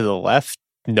 feet to the left,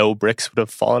 no bricks would have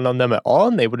fallen on them at all,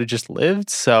 and they would have just lived.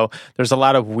 So there's a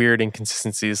lot of weird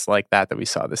inconsistencies like that we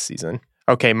saw this season.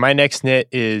 Okay, my next nit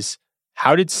is,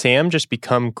 how did Sam just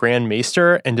become Grand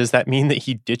Maester? And does that mean that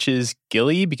he ditches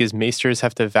Gilly? Because Maesters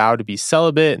have to vow to be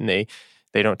celibate, and they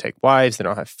don't take wives, they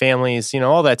don't have families,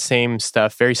 all that same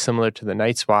stuff, very similar to the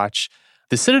Night's Watch.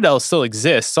 The Citadel still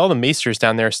exists. All the Maesters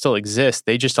down there still exist.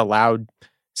 They just allowed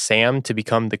Sam to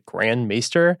become the Grand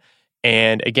Maester.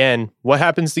 And again, what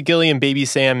happens to Gilly and baby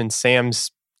Sam and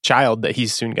Sam's child that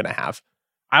he's soon going to have?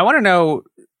 I want to know,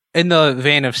 in the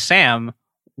vein of Sam,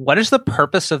 what is the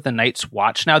purpose of the Night's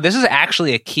Watch? Now, this is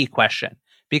actually a key question,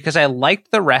 because I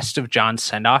liked the rest of Jon's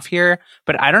send-off here,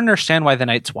 but I don't understand why the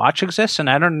Night's Watch exists, and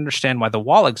I don't understand why the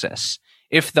Wall exists.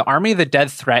 If the Army of the Dead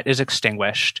threat is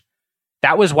extinguished,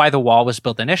 that was why the Wall was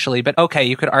built initially, but okay,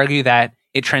 you could argue that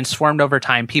it transformed over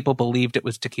time. People believed it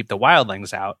was to keep the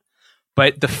wildlings out.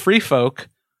 But the free folk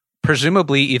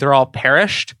presumably either all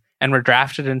perished and were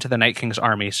drafted into the Night King's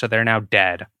army, so they're now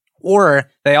dead, or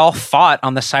they all fought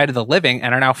on the side of the living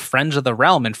and are now friends of the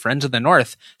realm and friends of the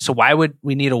North. So why would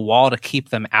we need a wall to keep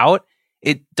them out?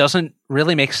 It doesn't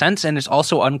really make sense, and it's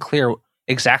also unclear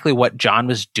exactly what Jon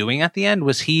was doing at the end.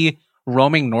 Was he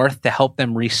roaming north to help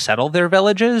them resettle their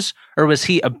villages, or was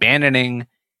he abandoning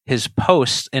his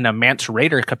post in a Mance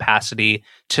Raider capacity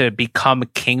to become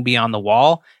king beyond the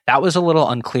wall? That was a little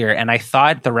unclear, and I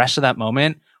thought the rest of that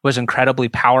moment was incredibly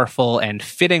powerful and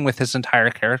fitting with his entire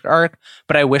character arc,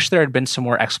 but I wish there had been some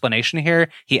more explanation here.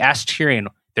 He asked Tyrion,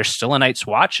 there's still a Night's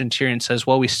Watch, and Tyrion says,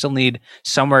 well, we still need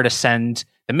somewhere to send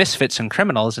the misfits and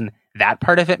criminals, and that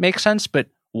part of it makes sense, but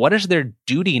what is their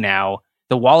duty now?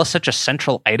 The wall is such a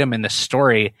central item in the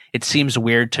story, it seems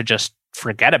weird to just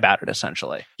forget about it,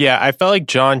 essentially. Yeah, I felt like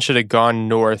Jon should have gone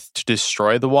north to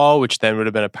destroy the wall, which then would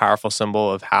have been a powerful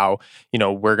symbol of how,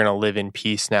 we're going to live in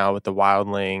peace now with the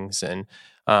wildlings and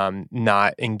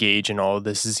not engage in all of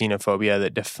this xenophobia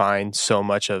that defined so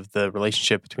much of the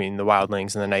relationship between the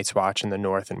wildlings and the Night's Watch in the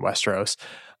north and Westeros.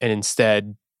 And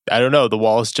instead, I don't know, the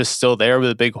wall is just still there with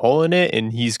a big hole in it,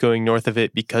 and he's going north of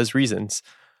it because reasons.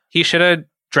 He should have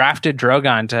drafted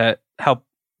Drogon to help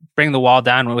bring the wall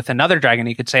down with another dragon.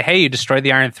 He could say, hey, you destroyed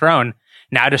the Iron Throne,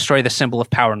 now destroy the symbol of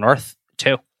power north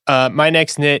too. My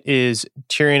next nit is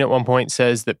Tyrion at one point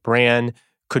says that Bran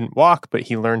couldn't walk, but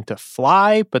he learned to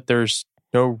fly, but there's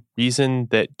no reason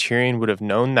that Tyrion would have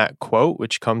known that quote,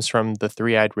 which comes from the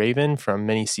Three-Eyed Raven from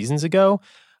many seasons ago.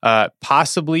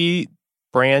 Possibly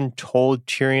Bran told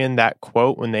Tyrion that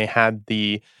quote when they had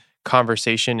the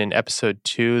conversation in episode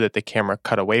 2 that the camera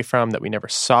cut away from that we never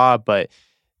saw, but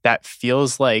that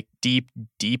feels like deep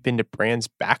into Bran's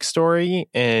backstory,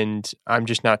 and I'm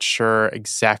just not sure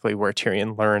exactly where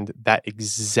Tyrion learned that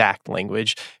exact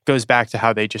language. It goes back to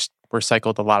how they just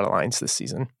recycled a lot of lines this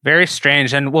season. Very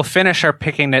strange, and we'll finish our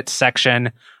picking nits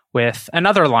section with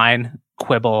another line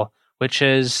quibble, which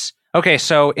is, okay,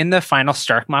 so in the final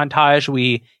Stark montage,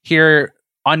 we hear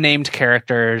unnamed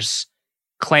characters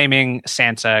claiming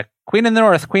Sansa, Queen in the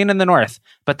North, Queen in the North,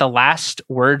 but the last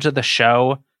words of the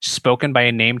show spoken by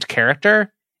a named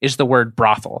character is the word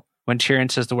brothel. When Tyrion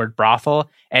says the word brothel,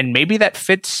 and maybe that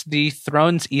fits the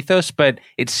Throne's ethos, but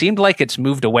it seemed like it's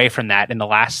moved away from that in the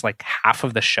last half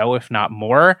of the show, if not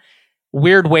more.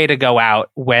 Weird way to go out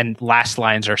when last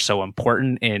lines are so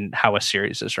important in how a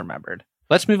series is remembered.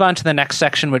 Let's move on to the next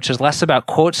section, which is less about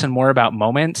quotes and more about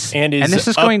moments. And this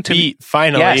is going to be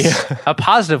finally yes, a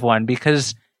positive one,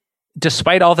 because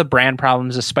despite all the Bran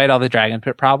problems, despite all the Dragon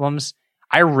Pit problems,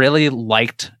 I really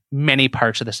liked many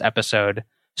parts of this episode.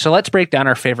 So let's break down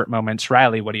our favorite moments.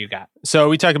 Riley, what do you got? So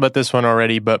we talked about this one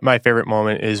already, but my favorite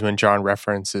moment is when Jon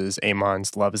references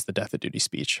Aemon's "Love is the death of duty"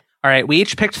 speech. All right, we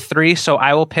each picked 3, so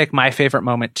I will pick my favorite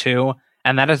moment too,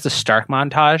 and that is the Stark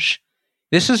montage.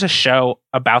 This is a show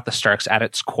about the Starks at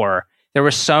its core. There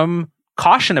was some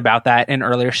caution about that in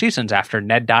earlier seasons after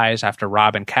Ned dies, after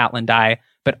Robb and Catelyn die,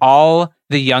 but all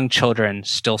the young children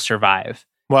still survive.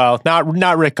 Well,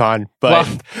 not Rickon, but...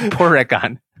 Well, poor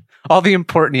Rickon. All the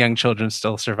important young children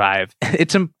still survive.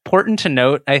 It's important to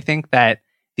note, I think, that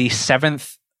the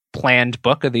 7th planned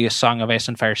book of the Song of Ice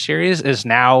and Fire series is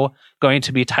now going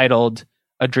to be titled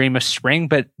A Dream of Spring,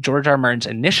 but George R. R. Martin's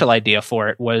initial idea for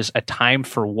it was A Time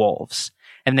for Wolves.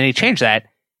 And then he changed that.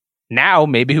 Now,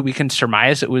 maybe we can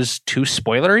surmise it was too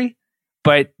spoilery,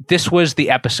 but this was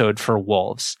the episode for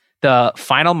wolves. The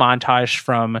final montage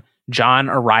from Jon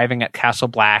arriving at Castle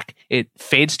Black, it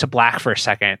fades to black for a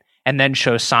second, and then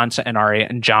shows Sansa and Arya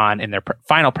and Jon in their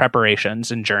final preparations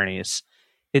and journeys.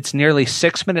 It's nearly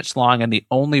 6 minutes long, and the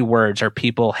only words are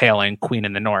people hailing Queen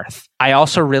in the North. I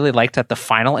also really liked that the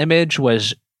final image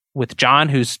was with Jon,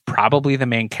 who's probably the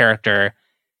main character,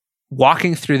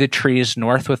 walking through the trees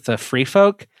north with the free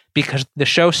folk, because the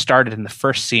show started in the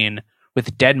first scene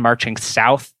with Dead marching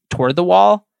south toward the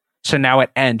wall, so now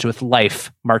it ends with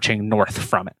Life marching north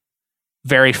from it.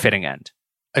 Very fitting end.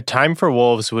 A Time for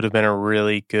Wolves would have been a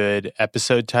really good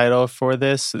episode title for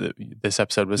this. This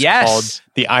episode was called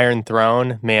The Iron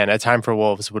Throne. Man, A Time for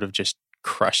Wolves would have just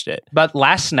crushed it. But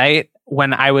last night,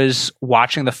 when I was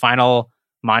watching the final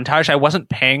montage, I wasn't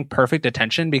paying perfect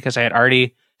attention because I had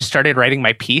already started writing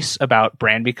my piece about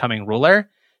Bran becoming ruler.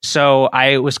 So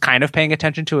I was kind of paying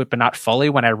attention to it, but not fully.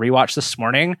 When I rewatched this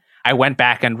morning, I went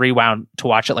back and rewound to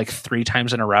watch it 3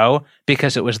 times in a row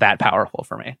because it was that powerful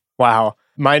for me. Wow.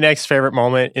 My next favorite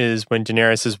moment is when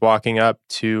Daenerys is walking up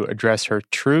to address her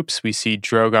troops. We see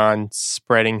Drogon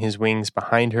spreading his wings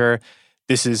behind her.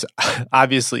 This is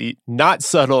obviously not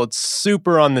subtle. It's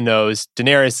super on the nose.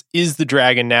 Daenerys is the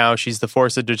dragon now. She's the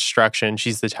force of destruction.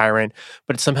 She's the tyrant.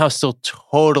 But it somehow still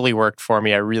totally worked for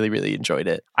me. I really, really enjoyed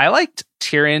it. I liked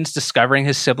Tyrion's discovering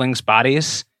his siblings'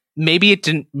 bodies. Maybe it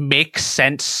didn't make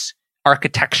sense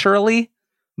architecturally,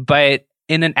 but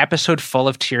in an episode full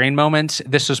of Tyrion moments,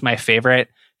 this was my favorite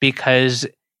because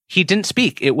he didn't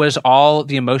speak. It was all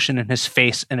the emotion in his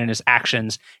face and in his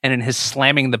actions and in his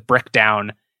slamming the brick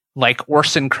down like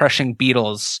Orson crushing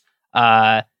beetles.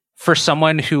 For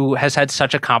someone who has had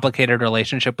such a complicated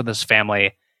relationship with his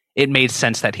family, it made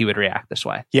sense that he would react this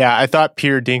way. Yeah, I thought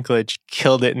Peter Dinklage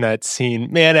killed it in that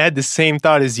scene. Man, I had the same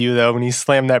thought as you, though. When he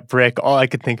slammed that brick, all I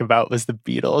could think about was the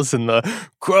Beatles and the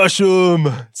crush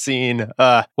 'em scene.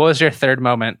 What was your third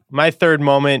moment? My third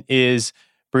moment is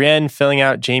Brienne filling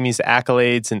out Jaime's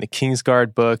accolades in the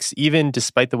Kingsguard books, even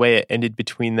despite the way it ended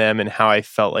between them and how I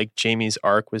felt like Jaime's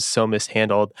arc was so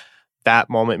mishandled. That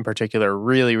moment in particular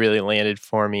really, really landed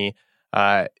for me.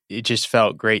 It just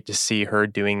felt great to see her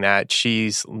doing that.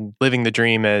 She's living the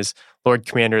dream as Lord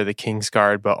Commander of the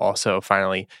Kingsguard, but also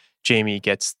finally Jaime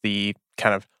gets the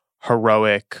kind of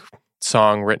heroic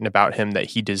song written about him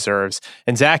that he deserves.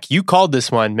 And Zach, you called this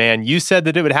one, man. You said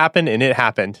that it would happen, and it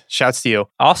happened. Shouts to you.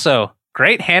 Also,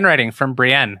 great handwriting from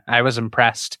Brienne. I was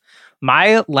impressed.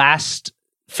 My last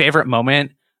favorite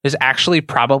moment is actually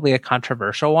probably a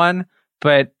controversial one,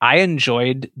 but I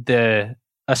enjoyed the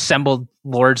assembled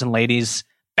lords and ladies'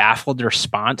 baffled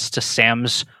response to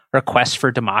Sam's request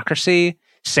for democracy.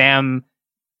 Sam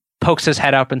pokes his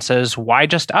head up and says, "Why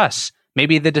just us?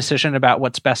 Maybe the decision about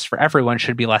what's best for everyone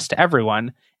should be left to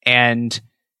everyone." And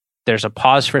there's a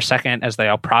pause for a second as they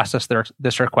all process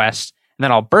this request. And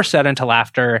then I'll burst out into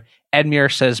laughter.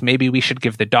 Edmure says, "Maybe we should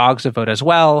give the dogs a vote as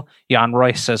well." Jan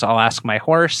Royce says, "I'll ask my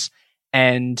horse."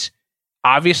 And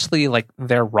obviously, like,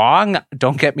 they're wrong.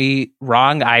 Don't get me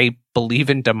wrong. I believe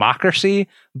in democracy,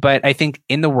 but I think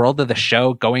in the world of the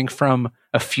show, going from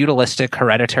a feudalistic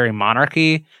hereditary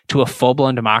monarchy to a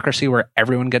full-blown democracy where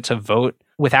everyone gets a vote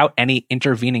without any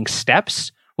intervening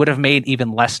steps would have made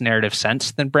even less narrative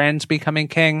sense than Bran's becoming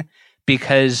king.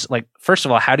 Because, like, first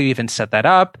of all, how do you even set that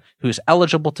up? Who's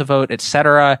eligible to vote,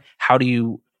 etc.? How do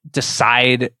you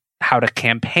decide how to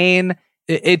campaign?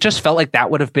 It just felt like that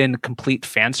would have been complete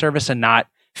fan service and not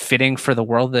fitting for the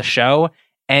world of the show.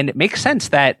 And it makes sense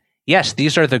that, yes,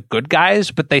 these are the good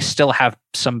guys, but they still have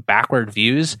some backward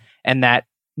views. And that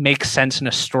makes sense in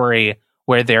a story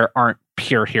where there aren't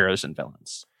pure heroes and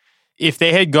villains. If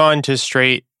they had gone to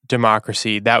straight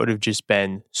democracy, that would have just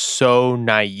been so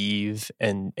naive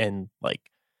and like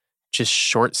just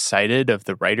short-sighted of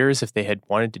the writers if they had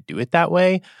wanted to do it that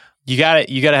way. You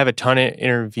gotta have a ton of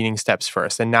intervening steps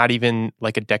first, and not even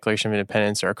like a Declaration of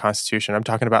Independence or a Constitution. I'm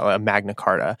talking about like a Magna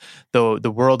Carta. The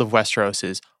world of Westeros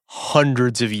is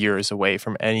hundreds of years away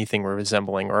from anything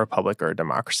resembling a republic or a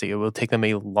democracy. It will take them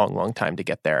a long, long time to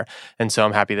get there. And so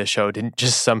I'm happy the show didn't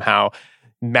just somehow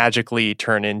magically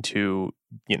turn into,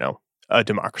 a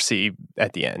democracy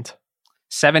at the end.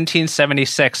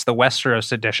 1776, the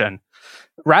Westeros edition.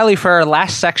 Riley, for our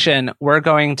last section, we're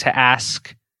going to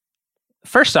ask,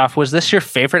 first off, was this your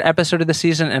favorite episode of the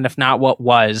season? And if not, what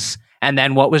was? And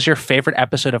then what was your favorite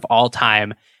episode of all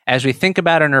time? As we think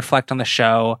about and reflect on the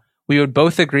show, we would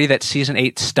both agree that season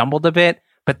 8 stumbled a bit,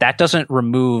 but that doesn't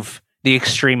remove the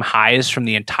extreme highs from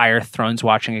the entire Thrones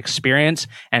watching experience.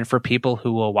 And for people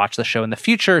who will watch the show in the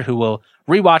future, who will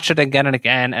rewatch it again and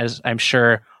again, as I'm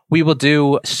sure we will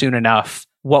do soon enough,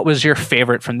 what was your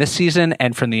favorite from this season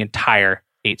and from the entire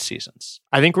 8 seasons?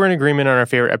 I think we're in agreement on our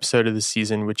favorite episode of the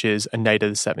season, which is A Night of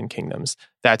the Seven Kingdoms.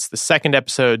 That's the second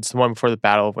episode. It's the one before the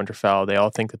Battle of Winterfell. They all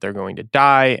think that they're going to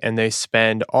die, and they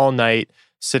spend all night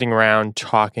sitting around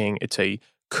talking. It's a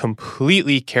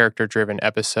completely character-driven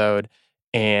episode,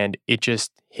 and it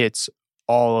just hits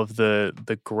all of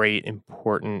the great,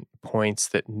 important points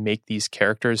that make these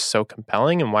characters so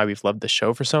compelling and why we've loved the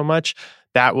show for so much.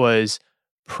 That was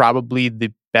probably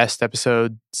the best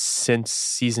episode since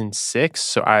season 6.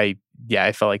 So I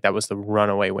felt like that was the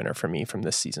runaway winner for me from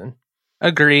this season.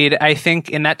 Agreed. I think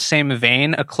in that same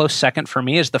vein, a close second for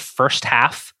me is the first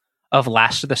half of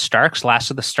Last of the Starks. Last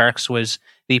of the Starks was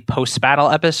the post-battle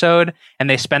episode, and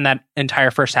they spend that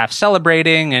entire first half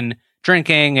celebrating and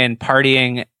drinking and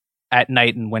partying at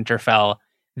night in Winterfell.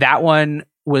 That one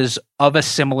was of a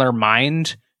similar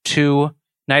mind to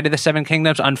Night of the Seven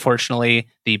Kingdoms. Unfortunately,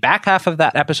 the back half of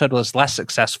that episode was less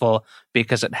successful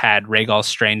because it had Rhaegal's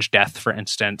strange death, for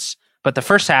instance. But the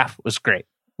first half was great.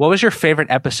 What was your favorite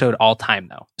episode all time,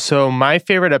 though? So my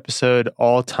favorite episode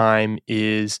all time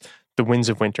is The Winds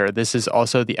of Winter. This is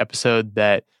also the episode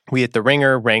that we at The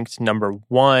Ringer ranked number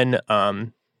 1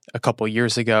 a couple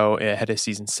years ago ahead of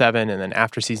season 7 and then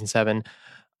after season 7.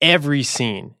 Every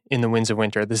scene in The Winds of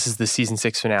Winter, this is the season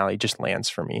 6 finale, just lands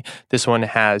for me. This one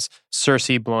has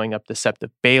Cersei blowing up the Sept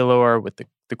of Baelor with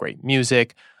the great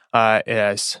music. It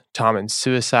has Tommen's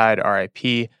suicide,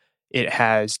 R.I.P. It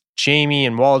has Jaime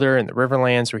and Walder in the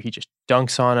Riverlands where he just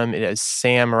dunks on him. It has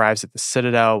Sam arrives at the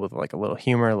Citadel with like a little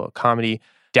humor, a little comedy.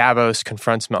 Davos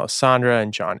confronts Melisandre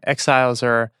and Jon exiles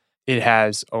her. It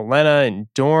has Olenna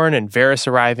and Dorne and Varys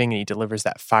arriving, and he delivers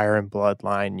that fire and blood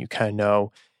line. You kind of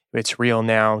know It's real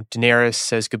now. Daenerys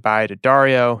says goodbye to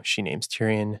Daario. She names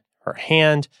Tyrion her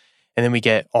hand. And then we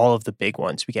get all of the big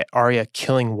ones. We get Arya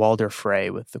killing Walder Frey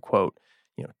with the quote,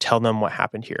 tell them what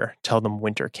happened here. Tell them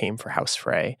winter came for House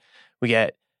Frey. We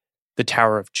get the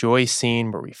Tower of Joy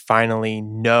scene where we finally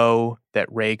know that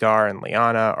Rhaegar and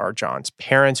Lyanna are Jon's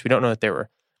parents. We don't know that they were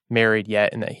married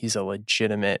yet and that he's a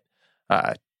legitimate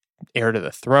heir to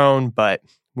the throne, but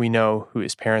we know who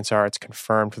his parents are. It's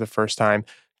confirmed for the first time.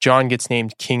 Jon gets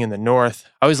named King in the North.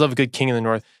 I always love a good King in the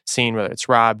North scene, whether it's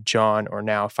Robb, Jon, or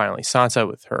now finally Sansa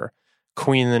with her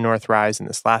Queen in the North rise in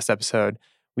this last episode.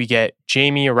 We get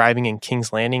Jaime arriving in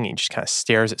King's Landing and he just kind of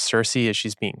stares at Cersei as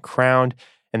she's being crowned.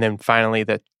 And then finally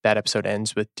that episode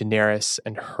ends with Daenerys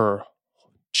and her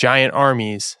giant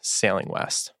armies sailing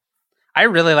west. I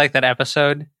really like that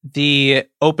episode. The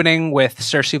opening with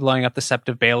Cersei blowing up the Sept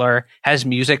of Baelor has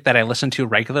music that I listen to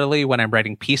regularly when I'm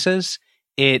writing pieces.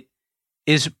 It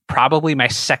is probably my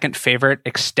second favorite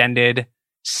extended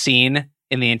scene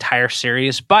in the entire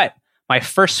series, but my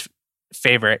first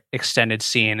favorite extended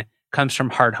scene comes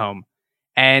from Hardhome.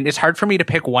 And it's hard for me to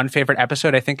pick one favorite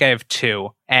episode. I think I have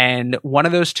two. And one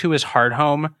of those two is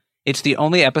Hardhome. It's the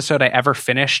only episode I ever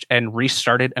finished and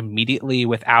restarted immediately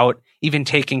without even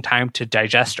taking time to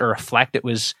digest or reflect. It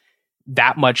was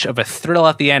that much of a thrill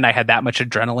at the end. I had that much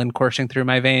adrenaline coursing through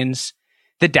my veins.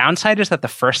 The downside is that the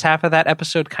first half of that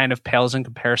episode kind of pales in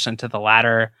comparison to the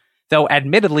latter, though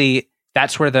admittedly,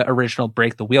 that's where the original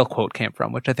break the wheel quote came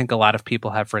from, which I think a lot of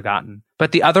people have forgotten.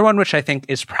 But the other one, which I think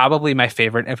is probably my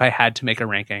favorite if I had to make a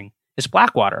ranking, is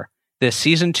Blackwater. The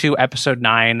season 2, episode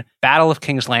 9, Battle of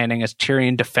King's Landing as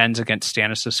Tyrion defends against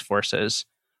Stannis' forces.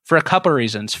 For a couple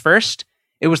reasons. First,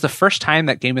 it was the first time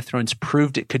that Game of Thrones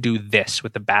proved it could do this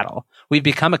with the battle. We've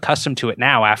become accustomed to it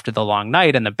now after The Long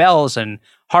Night and The Bells and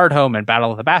Hardhome and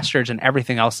Battle of the Bastards and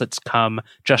everything else that's come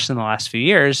just in the last few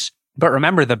years. But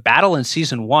remember, the battle in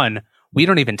season 1, we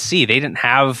don't even see. They didn't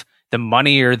have the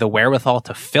money or the wherewithal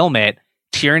to film it.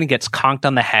 Tyrion gets conked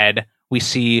on the head. We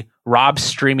see Robb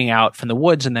streaming out from the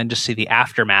woods and then just see the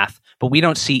aftermath. But we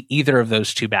don't see either of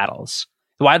those two battles.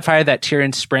 The wildfire that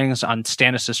Tyrion springs on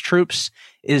Stannis' troops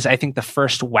is, I think, the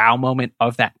first wow moment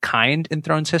of that kind in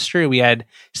Thrones history. We had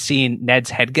seen Ned's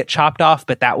head get chopped off,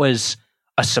 but that was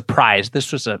a surprise.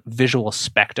 This was a visual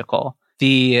spectacle.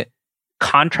 The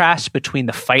contrast between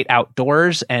the fight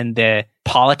outdoors and the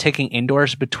politicking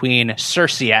indoors between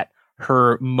Cersei at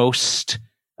her most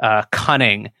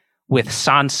cunning with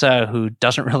Sansa, who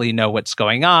doesn't really know what's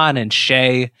going on, and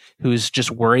Shay, who's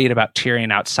just worried about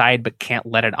Tyrion outside but can't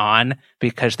let it on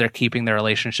because they're keeping their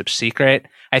relationship secret.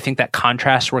 I think that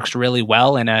contrast works really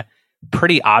well in a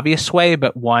pretty obvious way,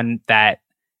 but one that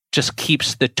just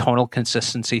keeps the tonal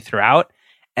consistency throughout.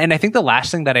 And I think the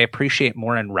last thing that I appreciate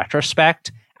more in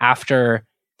retrospect, after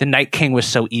the Night King was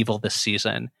so evil this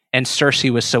season, and Cersei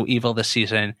was so evil this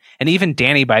season, and even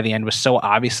Dany by the end was so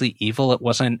obviously evil, it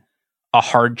wasn't a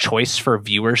hard choice for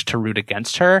viewers to root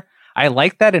against her. I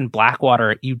like that in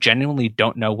Blackwater, you genuinely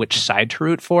don't know which side to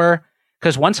root for,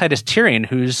 because one side is Tyrion,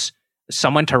 who's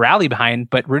someone to rally behind,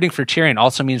 but rooting for Tyrion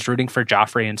also means rooting for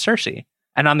Joffrey and Cersei.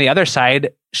 And on the other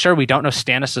side, sure, we don't know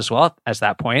Stannis as well as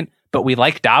that point, but we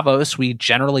like Davos. We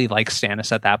generally like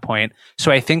Stannis at that point. So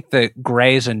I think the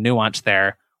grays and nuance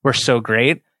there were so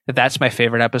great that that's my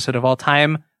favorite episode of all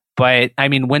time. But I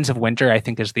mean, Winds of Winter, I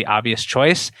think, is the obvious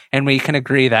choice. And we can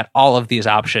agree that all of these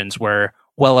options were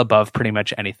well above pretty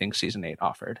much anything season 8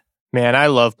 offered. Man, I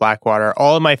love Blackwater.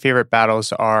 All of my favorite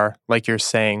battles are, like you're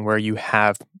saying, where you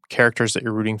have characters that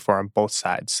you're rooting for on both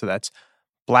sides. So that's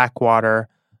Blackwater.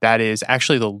 That is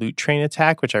actually the Loot Train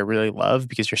attack, which I really love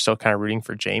because you're still kind of rooting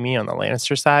for Jaime on the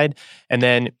Lannister side. And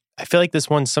then I feel like this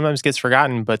one sometimes gets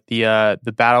forgotten, but the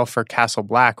battle for Castle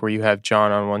Black, where you have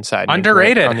Jon on one side,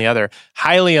 underrated, and on the other,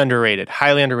 highly underrated.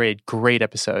 Great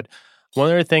episode. One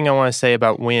other thing I want to say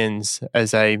about Winds,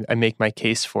 as I make my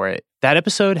case for it, that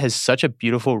episode has such a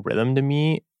beautiful rhythm to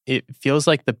me. It feels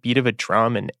like the beat of a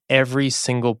drum, and every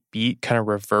single beat kind of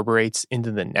reverberates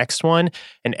into the next one,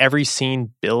 and every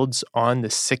scene builds on the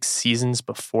 6 seasons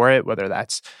before it, whether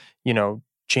that's,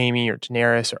 Jaime or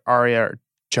Daenerys or Arya or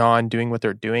Jon doing what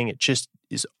they're doing. It just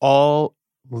is all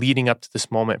leading up to this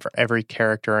moment for every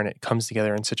character, and it comes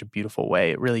together in such a beautiful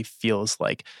way. It really feels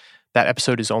like that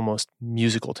episode is almost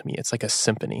musical to me. It's like a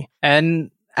symphony.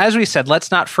 And as we said,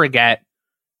 let's not forget,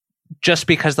 just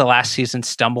because the last season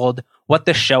stumbled, what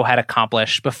the show had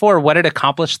accomplished before, what it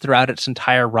accomplished throughout its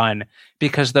entire run,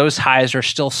 because those highs are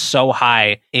still so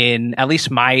high in at least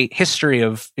my history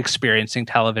of experiencing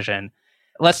television.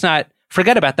 Let's not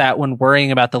forget about that when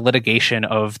worrying about the litigation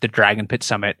of the Dragon Pit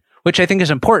Summit, which I think is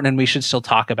important and we should still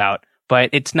talk about, but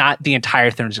it's not the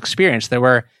entire Thrones experience. There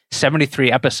were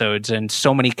 73 episodes and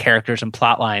so many characters and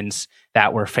plot lines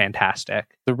that were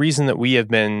fantastic. The reason that we have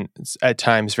been at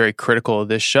times very critical of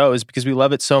this show is because we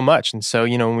love it so much. And so,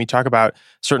 when we talk about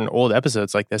certain old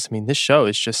episodes like this, this show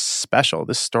is just special.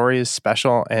 This story is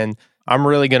special, and I'm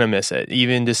really going to miss it,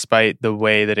 even despite the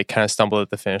way that it kind of stumbled at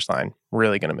the finish line.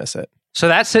 Really going to miss it. So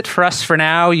that's it for us for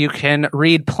now. You can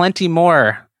read plenty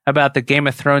more about the Game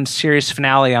of Thrones series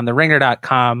finale on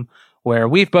theringer.com, where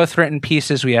we've both written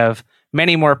pieces. We have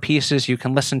many more pieces. You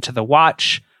can listen to The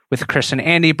Watch with Chris and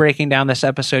Andy breaking down this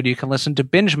episode. You can listen to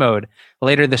Binge Mode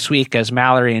later this week as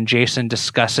Mallory and Jason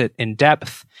discuss it in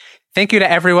depth. Thank you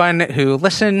to everyone who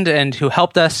listened and who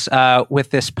helped us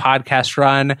with this podcast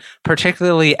run,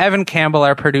 particularly Evan Campbell,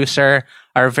 our producer,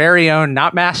 our very own,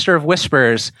 not master of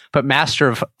whispers, but master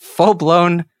of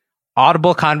full-blown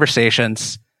audible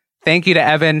conversations. Thank you to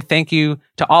Evan. Thank you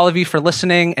to all of you for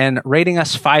listening and rating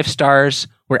us 5 stars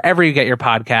wherever you get your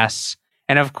podcasts.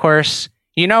 And of course,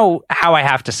 you know how I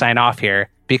have to sign off here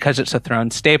because it's a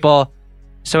Thrones staple.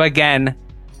 So again,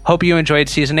 hope you enjoyed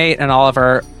season 8 and all of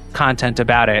our content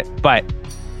about it. But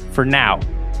for now,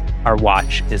 our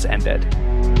watch is ended.